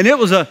 And it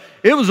was a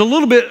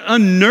little bit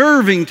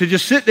unnerving to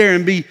just sit there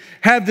and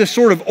have this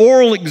sort of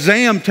oral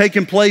exam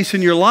taking place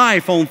in your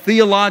life on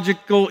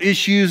theological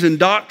issues and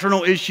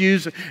doctrinal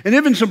issues and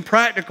even some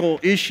practical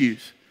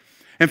issues.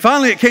 And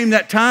finally it came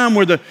that time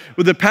where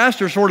the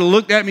pastor sort of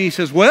looked at me and he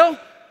says, well,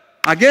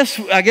 I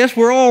guess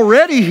we're all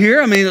ready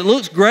here. I mean, it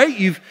looks great.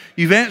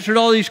 You've answered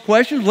all these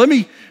questions. Let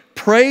me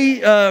pray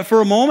for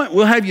a moment.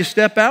 We'll have you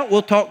step out.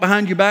 We'll talk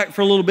behind your back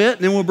for a little bit,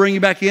 and then we'll bring you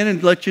back in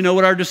and let you know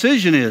what our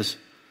decision is.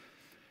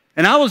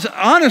 And I was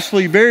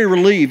honestly very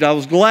relieved. I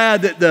was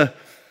glad that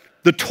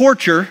the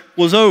torture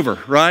was over,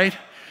 right?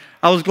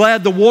 I was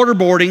glad the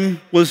waterboarding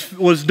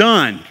was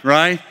done,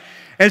 right?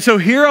 And so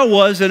here I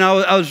was, and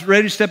I was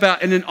ready to step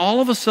out. And then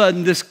all of a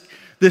sudden,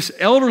 this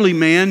elderly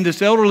man,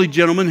 this elderly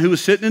gentleman who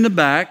was sitting in the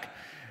back,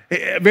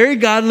 a very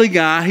godly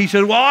guy, he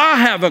said, well, I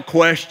have a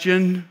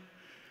question.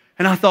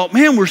 And I thought,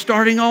 man, we're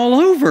starting all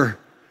over.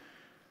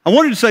 I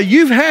wanted to say,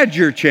 you've had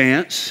your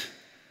chance,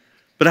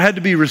 but I had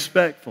to be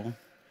respectful.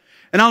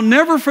 And I'll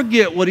never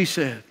forget what he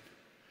said.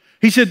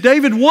 He said,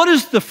 David, what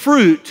is the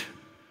fruit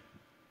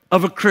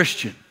of a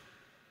Christian?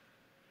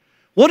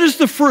 What is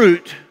the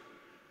fruit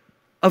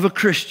of a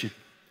Christian?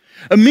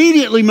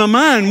 Immediately my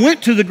mind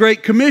went to the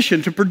Great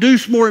Commission to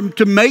produce more,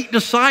 to make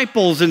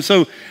disciples. And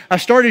so I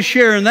started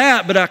sharing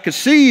that, but I could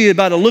see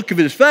by the look of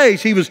his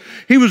face, he was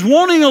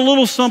wanting a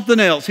little something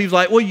else. He was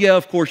like, well, yeah,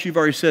 of course, you've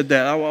already said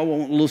that. I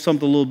want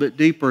something a little bit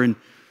deeper. And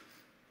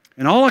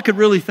all I could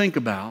really think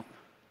about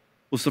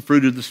was the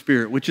fruit of the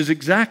Spirit, which is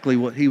exactly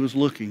what he was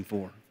looking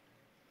for.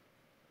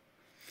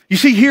 You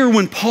see here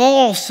when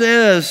Paul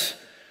says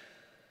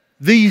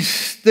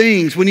these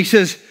things, when he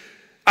says,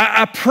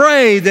 I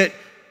pray that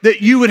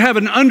you would have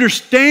an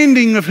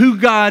understanding of who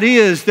God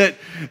is, that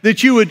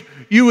you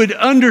would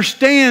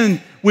understand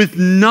with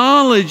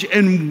knowledge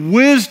and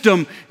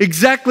wisdom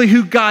exactly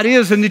who God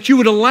is, and that you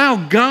would allow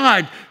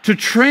God to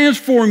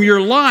transform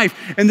your life,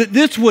 and that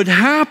this would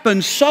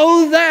happen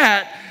so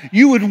that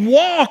you would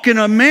walk in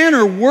a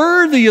manner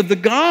worthy of the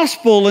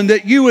gospel, and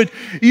that you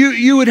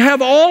would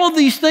have all of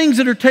these things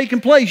that are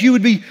taking place. You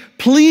would be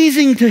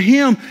pleasing to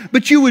Him,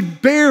 but you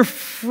would bear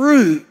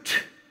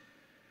fruit.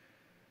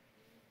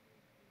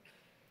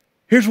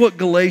 Here's what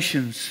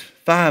Galatians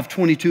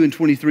 5:22 and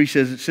 23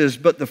 says. It says,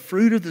 but the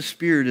fruit of the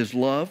Spirit is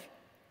love,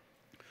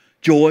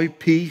 joy,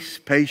 peace,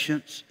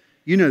 patience.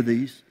 You know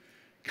these.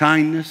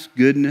 Kindness,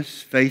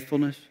 goodness,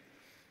 faithfulness,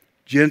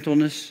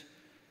 gentleness,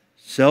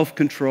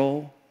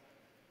 self-control.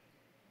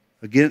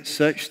 Against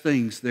such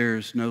things there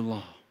is no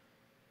law.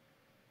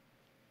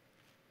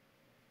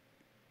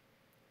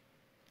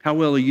 How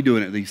well are you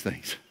doing at these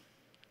things?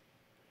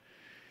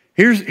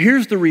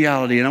 Here's the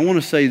reality, and I want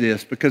to say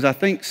this because I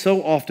think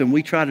so often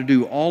we try to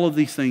do all of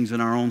these things in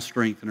our own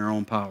strength and our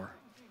own power.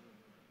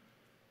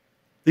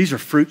 These are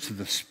fruits of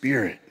the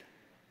Spirit.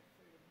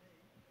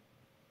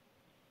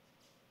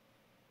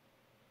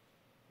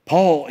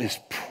 Paul is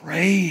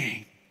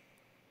praying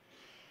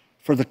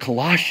for the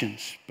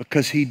Colossians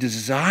because he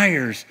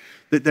desires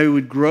that they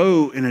would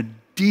grow in a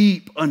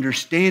deep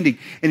understanding.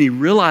 And he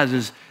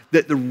realizes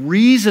that the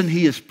reason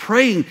he is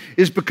praying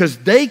is because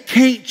they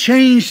can't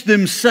change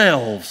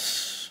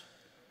themselves.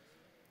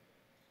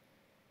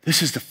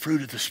 This is the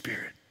fruit of the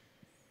Spirit.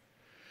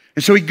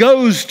 And so he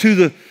goes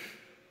to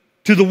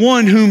to the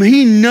one whom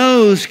he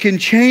knows can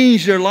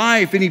change their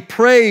life, and he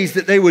prays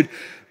that they would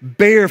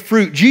bear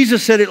fruit.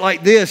 Jesus said it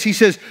like this. He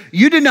says,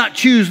 you did not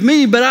choose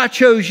me, but I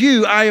chose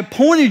you. I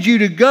appointed you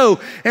to go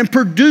and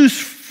produce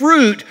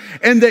fruit,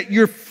 and that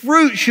your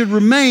fruit should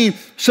remain,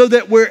 so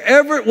that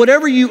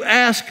whatever you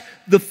ask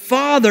the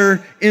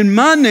Father in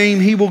my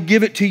name, he will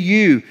give it to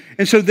you.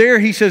 And so there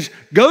he says,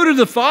 go to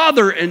the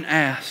Father and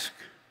ask.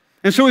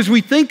 And so as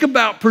we think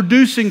about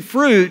producing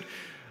fruit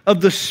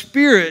of the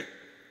Spirit,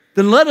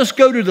 then let us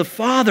go to the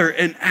Father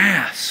and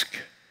ask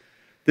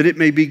that it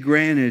may be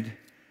granted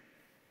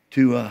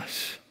to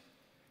us.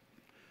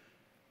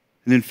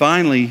 And then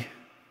finally,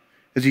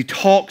 as he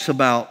talks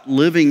about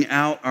living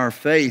out our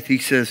faith, he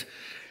says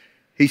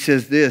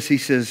this, he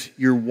says,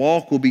 your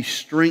walk will be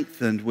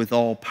strengthened with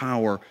all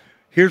power.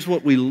 Here's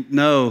what we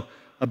know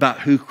about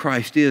who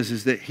Christ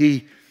is that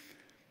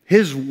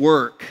his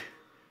work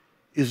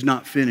is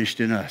not finished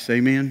in us.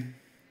 Amen?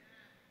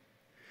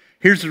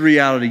 Here's the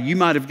reality. You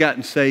might have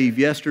gotten saved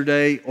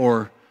yesterday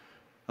or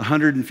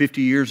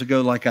 150 years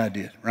ago like I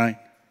did, right?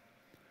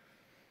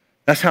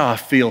 That's how I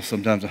feel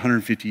sometimes,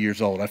 150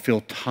 years old. I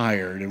feel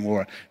tired and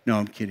wore. No,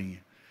 I'm kidding you.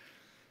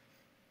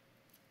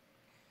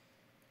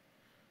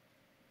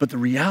 But the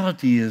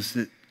reality is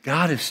that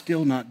God is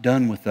still not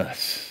done with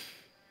us.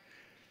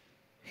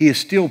 He is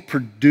still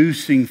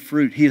producing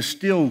fruit. He is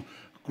still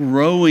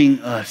growing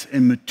us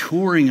and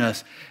maturing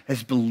us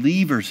as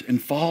believers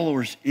and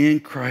followers in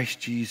Christ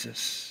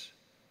Jesus.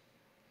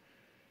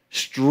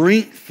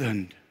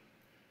 Strengthening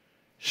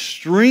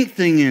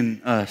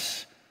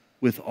us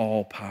with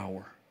all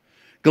power.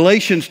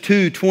 Galatians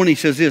 2:20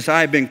 says this,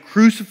 I have been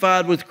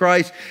crucified with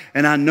Christ,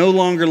 and I no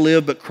longer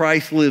live, but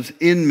Christ lives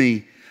in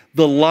me.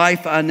 The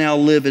life I now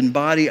live in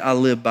body, I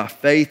live by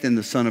faith in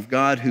the Son of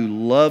God who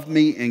loved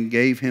me and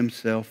gave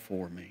himself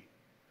for me.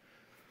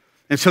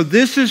 And so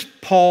this is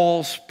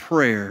Paul's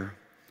prayer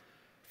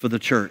for the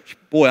church.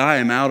 Boy, I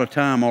am out of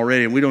time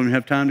already, and we don't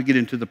have time to get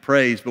into the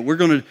praise, but we're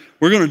going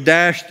to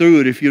dash through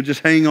it if you'll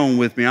just hang on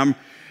with me.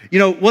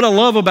 What I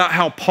love about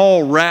how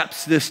Paul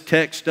wraps this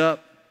text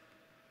up,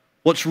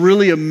 what's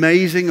really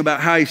amazing about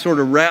how he sort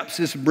of wraps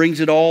this and brings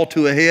it all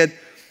to a head,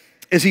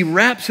 is he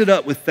wraps it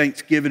up with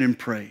thanksgiving and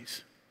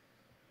praise.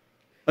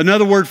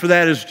 Another word for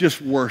that is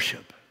just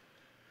worship.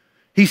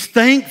 He's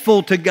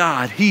thankful to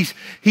God.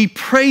 He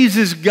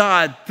praises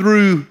God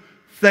through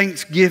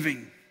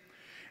thanksgiving.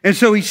 And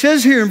so he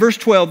says here in verse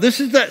 12, this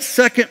is that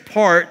second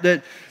part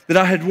that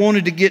I had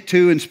wanted to get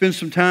to and spend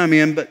some time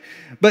in.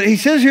 But he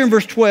says here in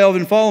verse 12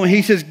 and following,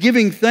 he says,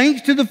 giving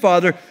thanks to the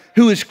Father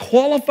who is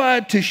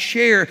qualified to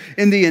share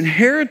in the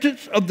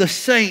inheritance of the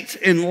saints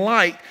in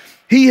light.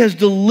 He has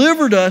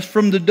delivered us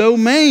from the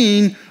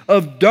domain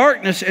of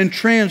darkness and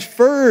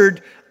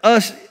transferred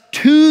us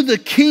to the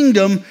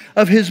kingdom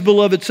of his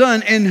beloved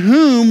Son, in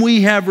whom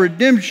we have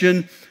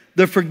redemption,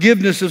 the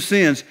forgiveness of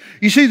sins.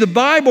 You see, the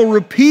Bible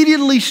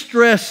repeatedly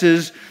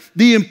stresses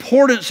the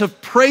importance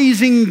of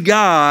praising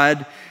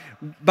God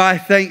by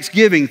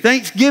thanksgiving.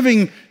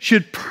 Thanksgiving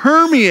should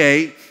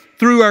permeate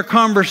through our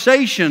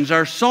conversations,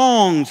 our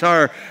songs,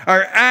 our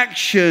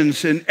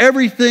actions, and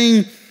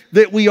everything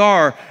that we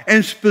are,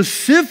 and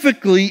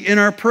specifically in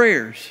our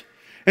prayers.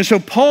 And so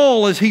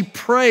Paul, as he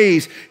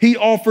prays, he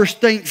offers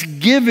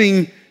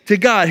thanksgiving to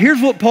God.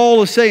 Here's what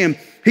Paul is saying.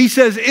 He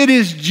says, it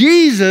is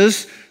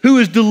Jesus who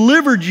has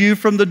delivered you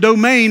from the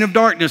domain of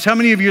darkness. How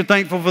many of you are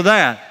thankful for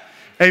that?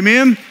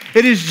 Amen?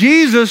 It is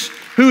Jesus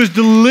who has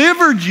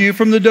delivered you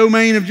from the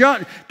domain of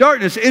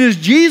darkness. It is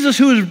Jesus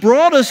who has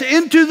brought us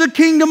into the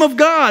kingdom of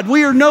God.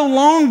 We are no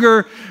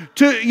longer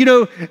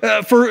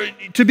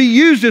to be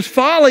used as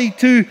folly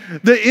to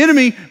the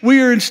enemy.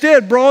 We are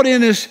instead brought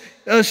in as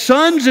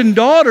sons and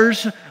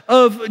daughters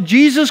of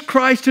Jesus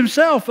Christ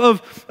himself,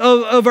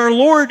 of our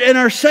Lord and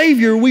our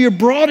Savior. We are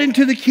brought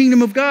into the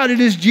kingdom of God. It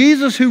is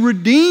Jesus who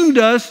redeemed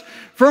us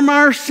from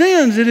our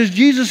sins. It is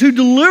Jesus who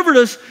delivered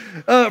us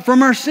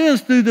from our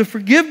sins through the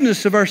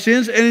forgiveness of our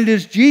sins. And it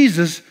is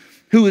Jesus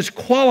who has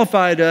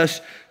qualified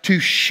us to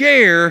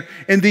share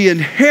in the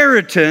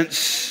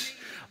inheritance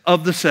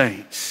of the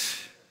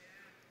saints.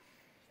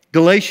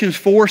 Galatians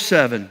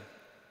 4:7,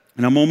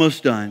 and I'm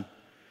almost done.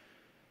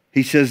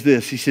 He says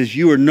this, he says,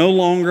 you are no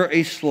longer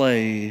a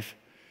slave,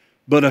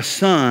 but a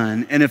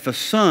son. And if a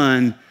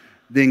son,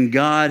 then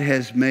God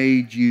has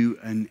made you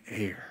an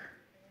heir.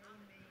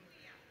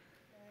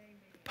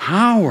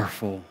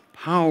 Powerful,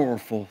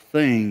 powerful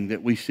thing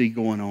that we see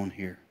going on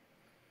here.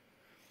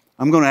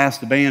 I'm going to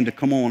ask the band to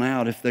come on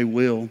out if they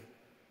will,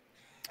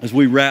 as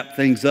we wrap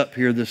things up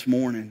here this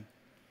morning.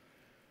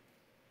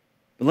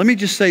 But let me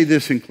just say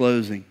this in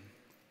closing.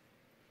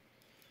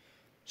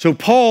 So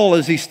Paul,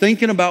 as he's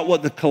thinking about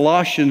what the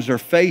Colossians are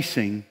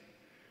facing,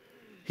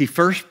 he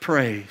first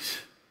prays,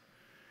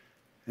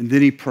 and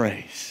then he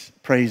praises.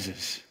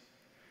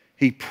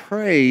 He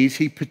prays,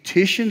 he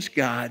petitions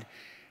God,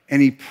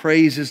 and he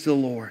praises the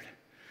Lord.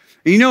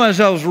 And you know, as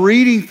I was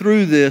reading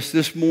through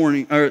this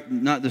morning, or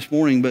not this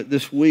morning, but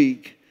this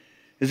week,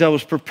 as I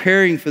was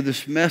preparing for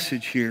this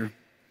message here,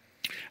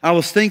 I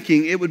was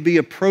thinking it would be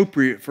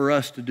appropriate for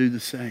us to do the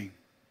same.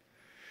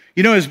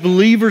 You know, as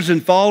believers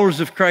and followers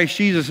of Christ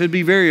Jesus, it'd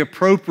be very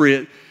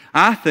appropriate,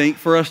 I think,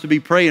 for us to be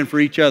praying for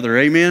each other.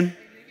 Amen?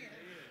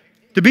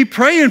 To be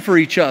praying for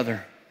each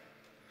other.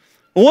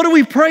 Well, what do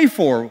we pray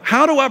for?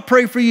 How do I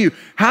pray for you?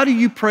 How do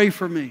you pray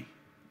for me?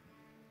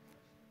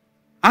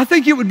 I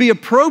think it would be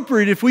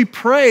appropriate if we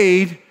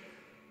prayed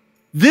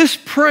this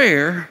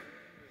prayer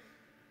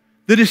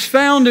that is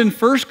found in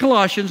 1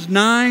 Colossians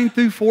 9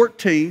 through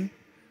 14,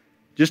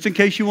 just in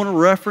case you want to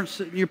reference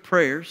it in your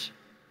prayers.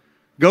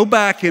 Go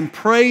back and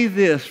pray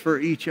this for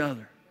each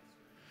other.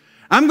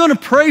 I'm going to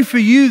pray for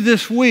you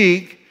this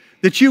week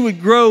that you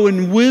would grow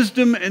in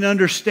wisdom and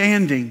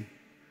understanding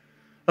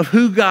of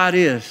who God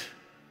is.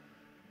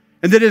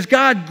 And that as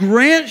God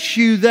grants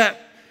you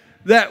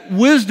that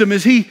wisdom,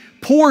 as He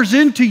pours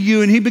into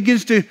you and He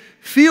begins to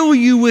fill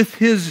you with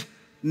His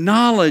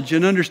knowledge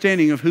and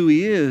understanding of who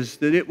He is,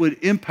 that it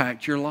would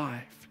impact your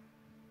life.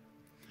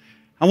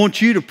 I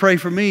want you to pray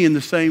for me in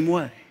the same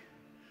way.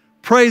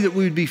 Pray that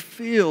we would be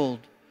filled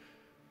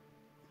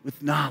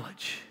with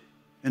knowledge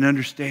and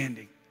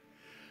understanding,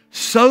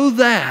 so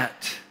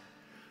that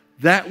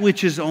that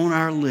which is on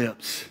our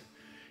lips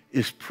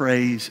is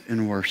praise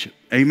and worship.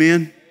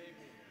 Amen?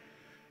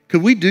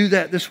 Could we do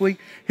that this week?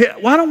 Hey,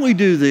 why don't we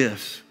do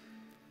this?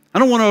 I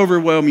don't want to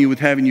overwhelm you with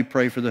having you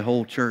pray for the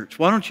whole church.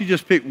 Why don't you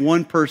just pick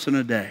one person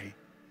a day?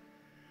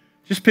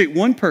 Just pick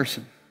one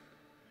person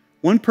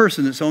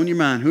that's on your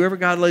mind, whoever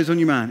God lays on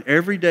your mind,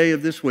 every day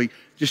of this week.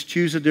 Just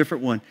choose a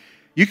different one.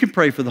 You can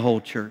pray for the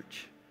whole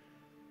church.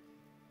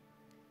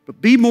 But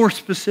be more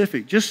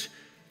specific. Just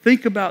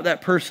think about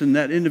that person,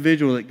 that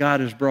individual that God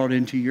has brought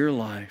into your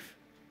life.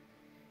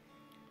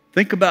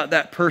 Think about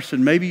that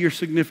person, maybe your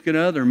significant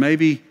other,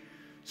 maybe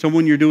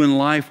someone you're doing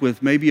life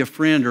with, maybe a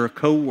friend or a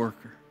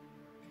coworker.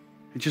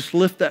 And just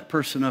lift that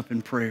person up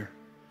in prayer.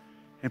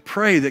 And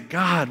pray that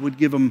God would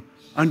give them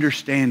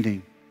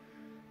understanding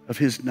of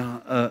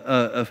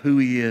who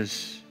He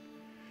is.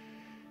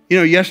 You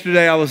know,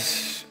 yesterday I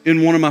was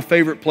in one of my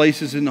favorite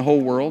places in the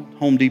whole world,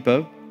 Home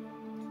Depot.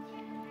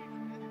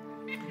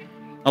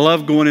 I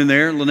love going in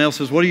there. Linnell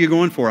says, "What are you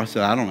going for?" I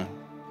said, "I don't know.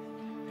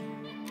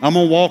 I'm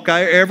going to walk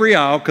every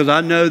aisle because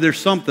I know there's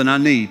something I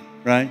need,"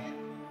 right?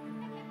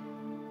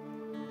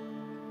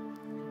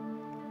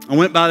 I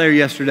went by there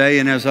yesterday,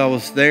 and as I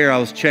was there, I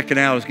was checking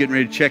out. I was getting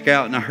ready to check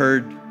out, and I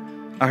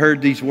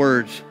heard these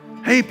words,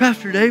 "Hey,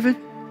 Pastor David."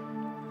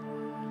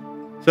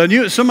 So I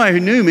knew it was somebody who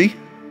knew me,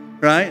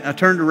 right? I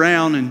turned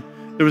around, and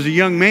there was a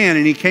young man,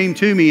 and he came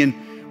to me, and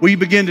we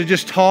began to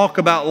just talk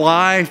about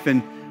life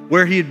and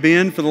where he had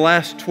been for the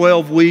last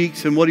 12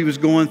 weeks and what he was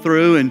going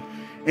through.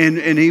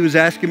 And he was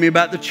asking me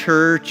about the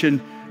church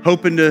and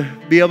hoping to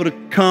be able to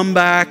come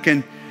back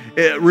and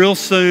real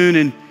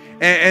soon.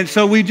 And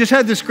so we just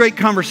had this great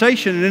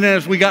conversation. And then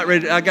as I got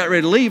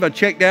ready to leave, I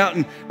checked out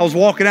and I was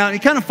walking out, and he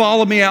kind of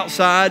followed me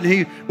outside,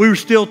 and we were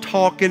still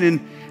talking,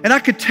 and I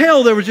could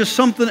tell there was just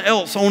something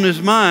else on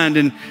his mind,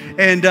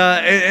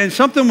 and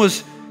something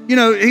was, you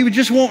know, he was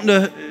just wanting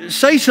to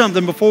say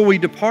something before we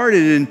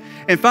departed.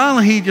 And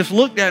finally he just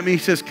looked at me. He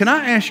says, "Can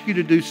I ask you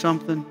to do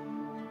something?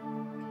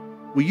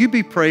 Will you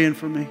be praying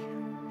for me?"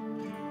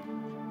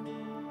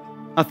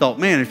 I thought,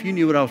 man, if you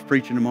knew what I was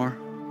preaching tomorrow.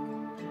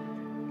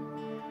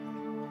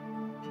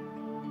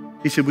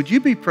 He said, "Would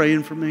you be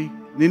praying for me?"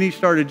 And then he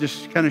started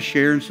just kind of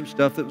sharing some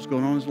stuff that was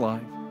going on in his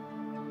life.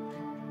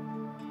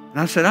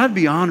 And I said, "I'd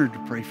be honored to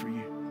pray for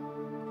you."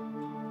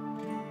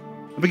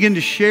 I began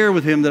to share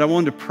with him that I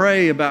wanted to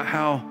pray about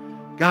how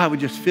God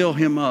would just fill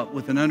him up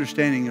with an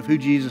understanding of who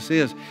Jesus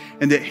is,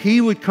 and that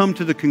he would come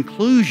to the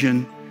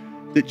conclusion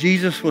that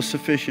Jesus was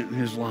sufficient in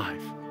his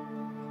life.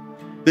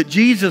 That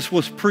Jesus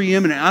was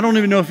preeminent. I don't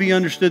even know if he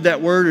understood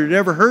that word or had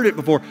ever heard it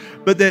before,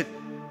 but that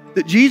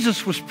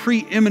Jesus was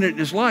preeminent in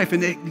his life,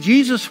 and that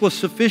Jesus was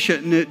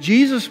sufficient, and that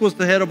Jesus was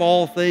the head of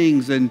all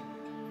things. And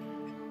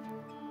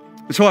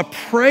so I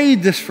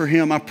prayed this for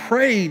him. I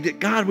prayed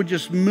that God would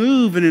just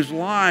move in his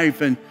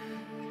life, and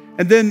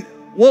then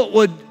what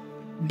would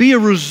be a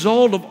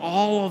result of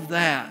all of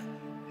that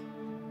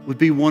would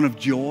be one of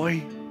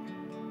joy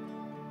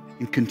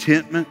and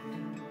contentment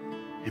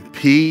and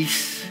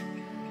peace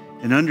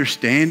and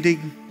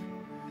understanding.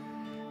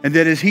 And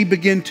that as he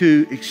began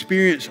to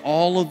experience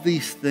all of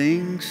these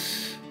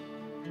things,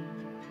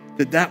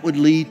 that would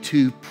lead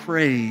to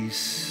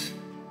praise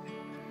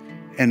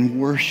and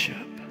worship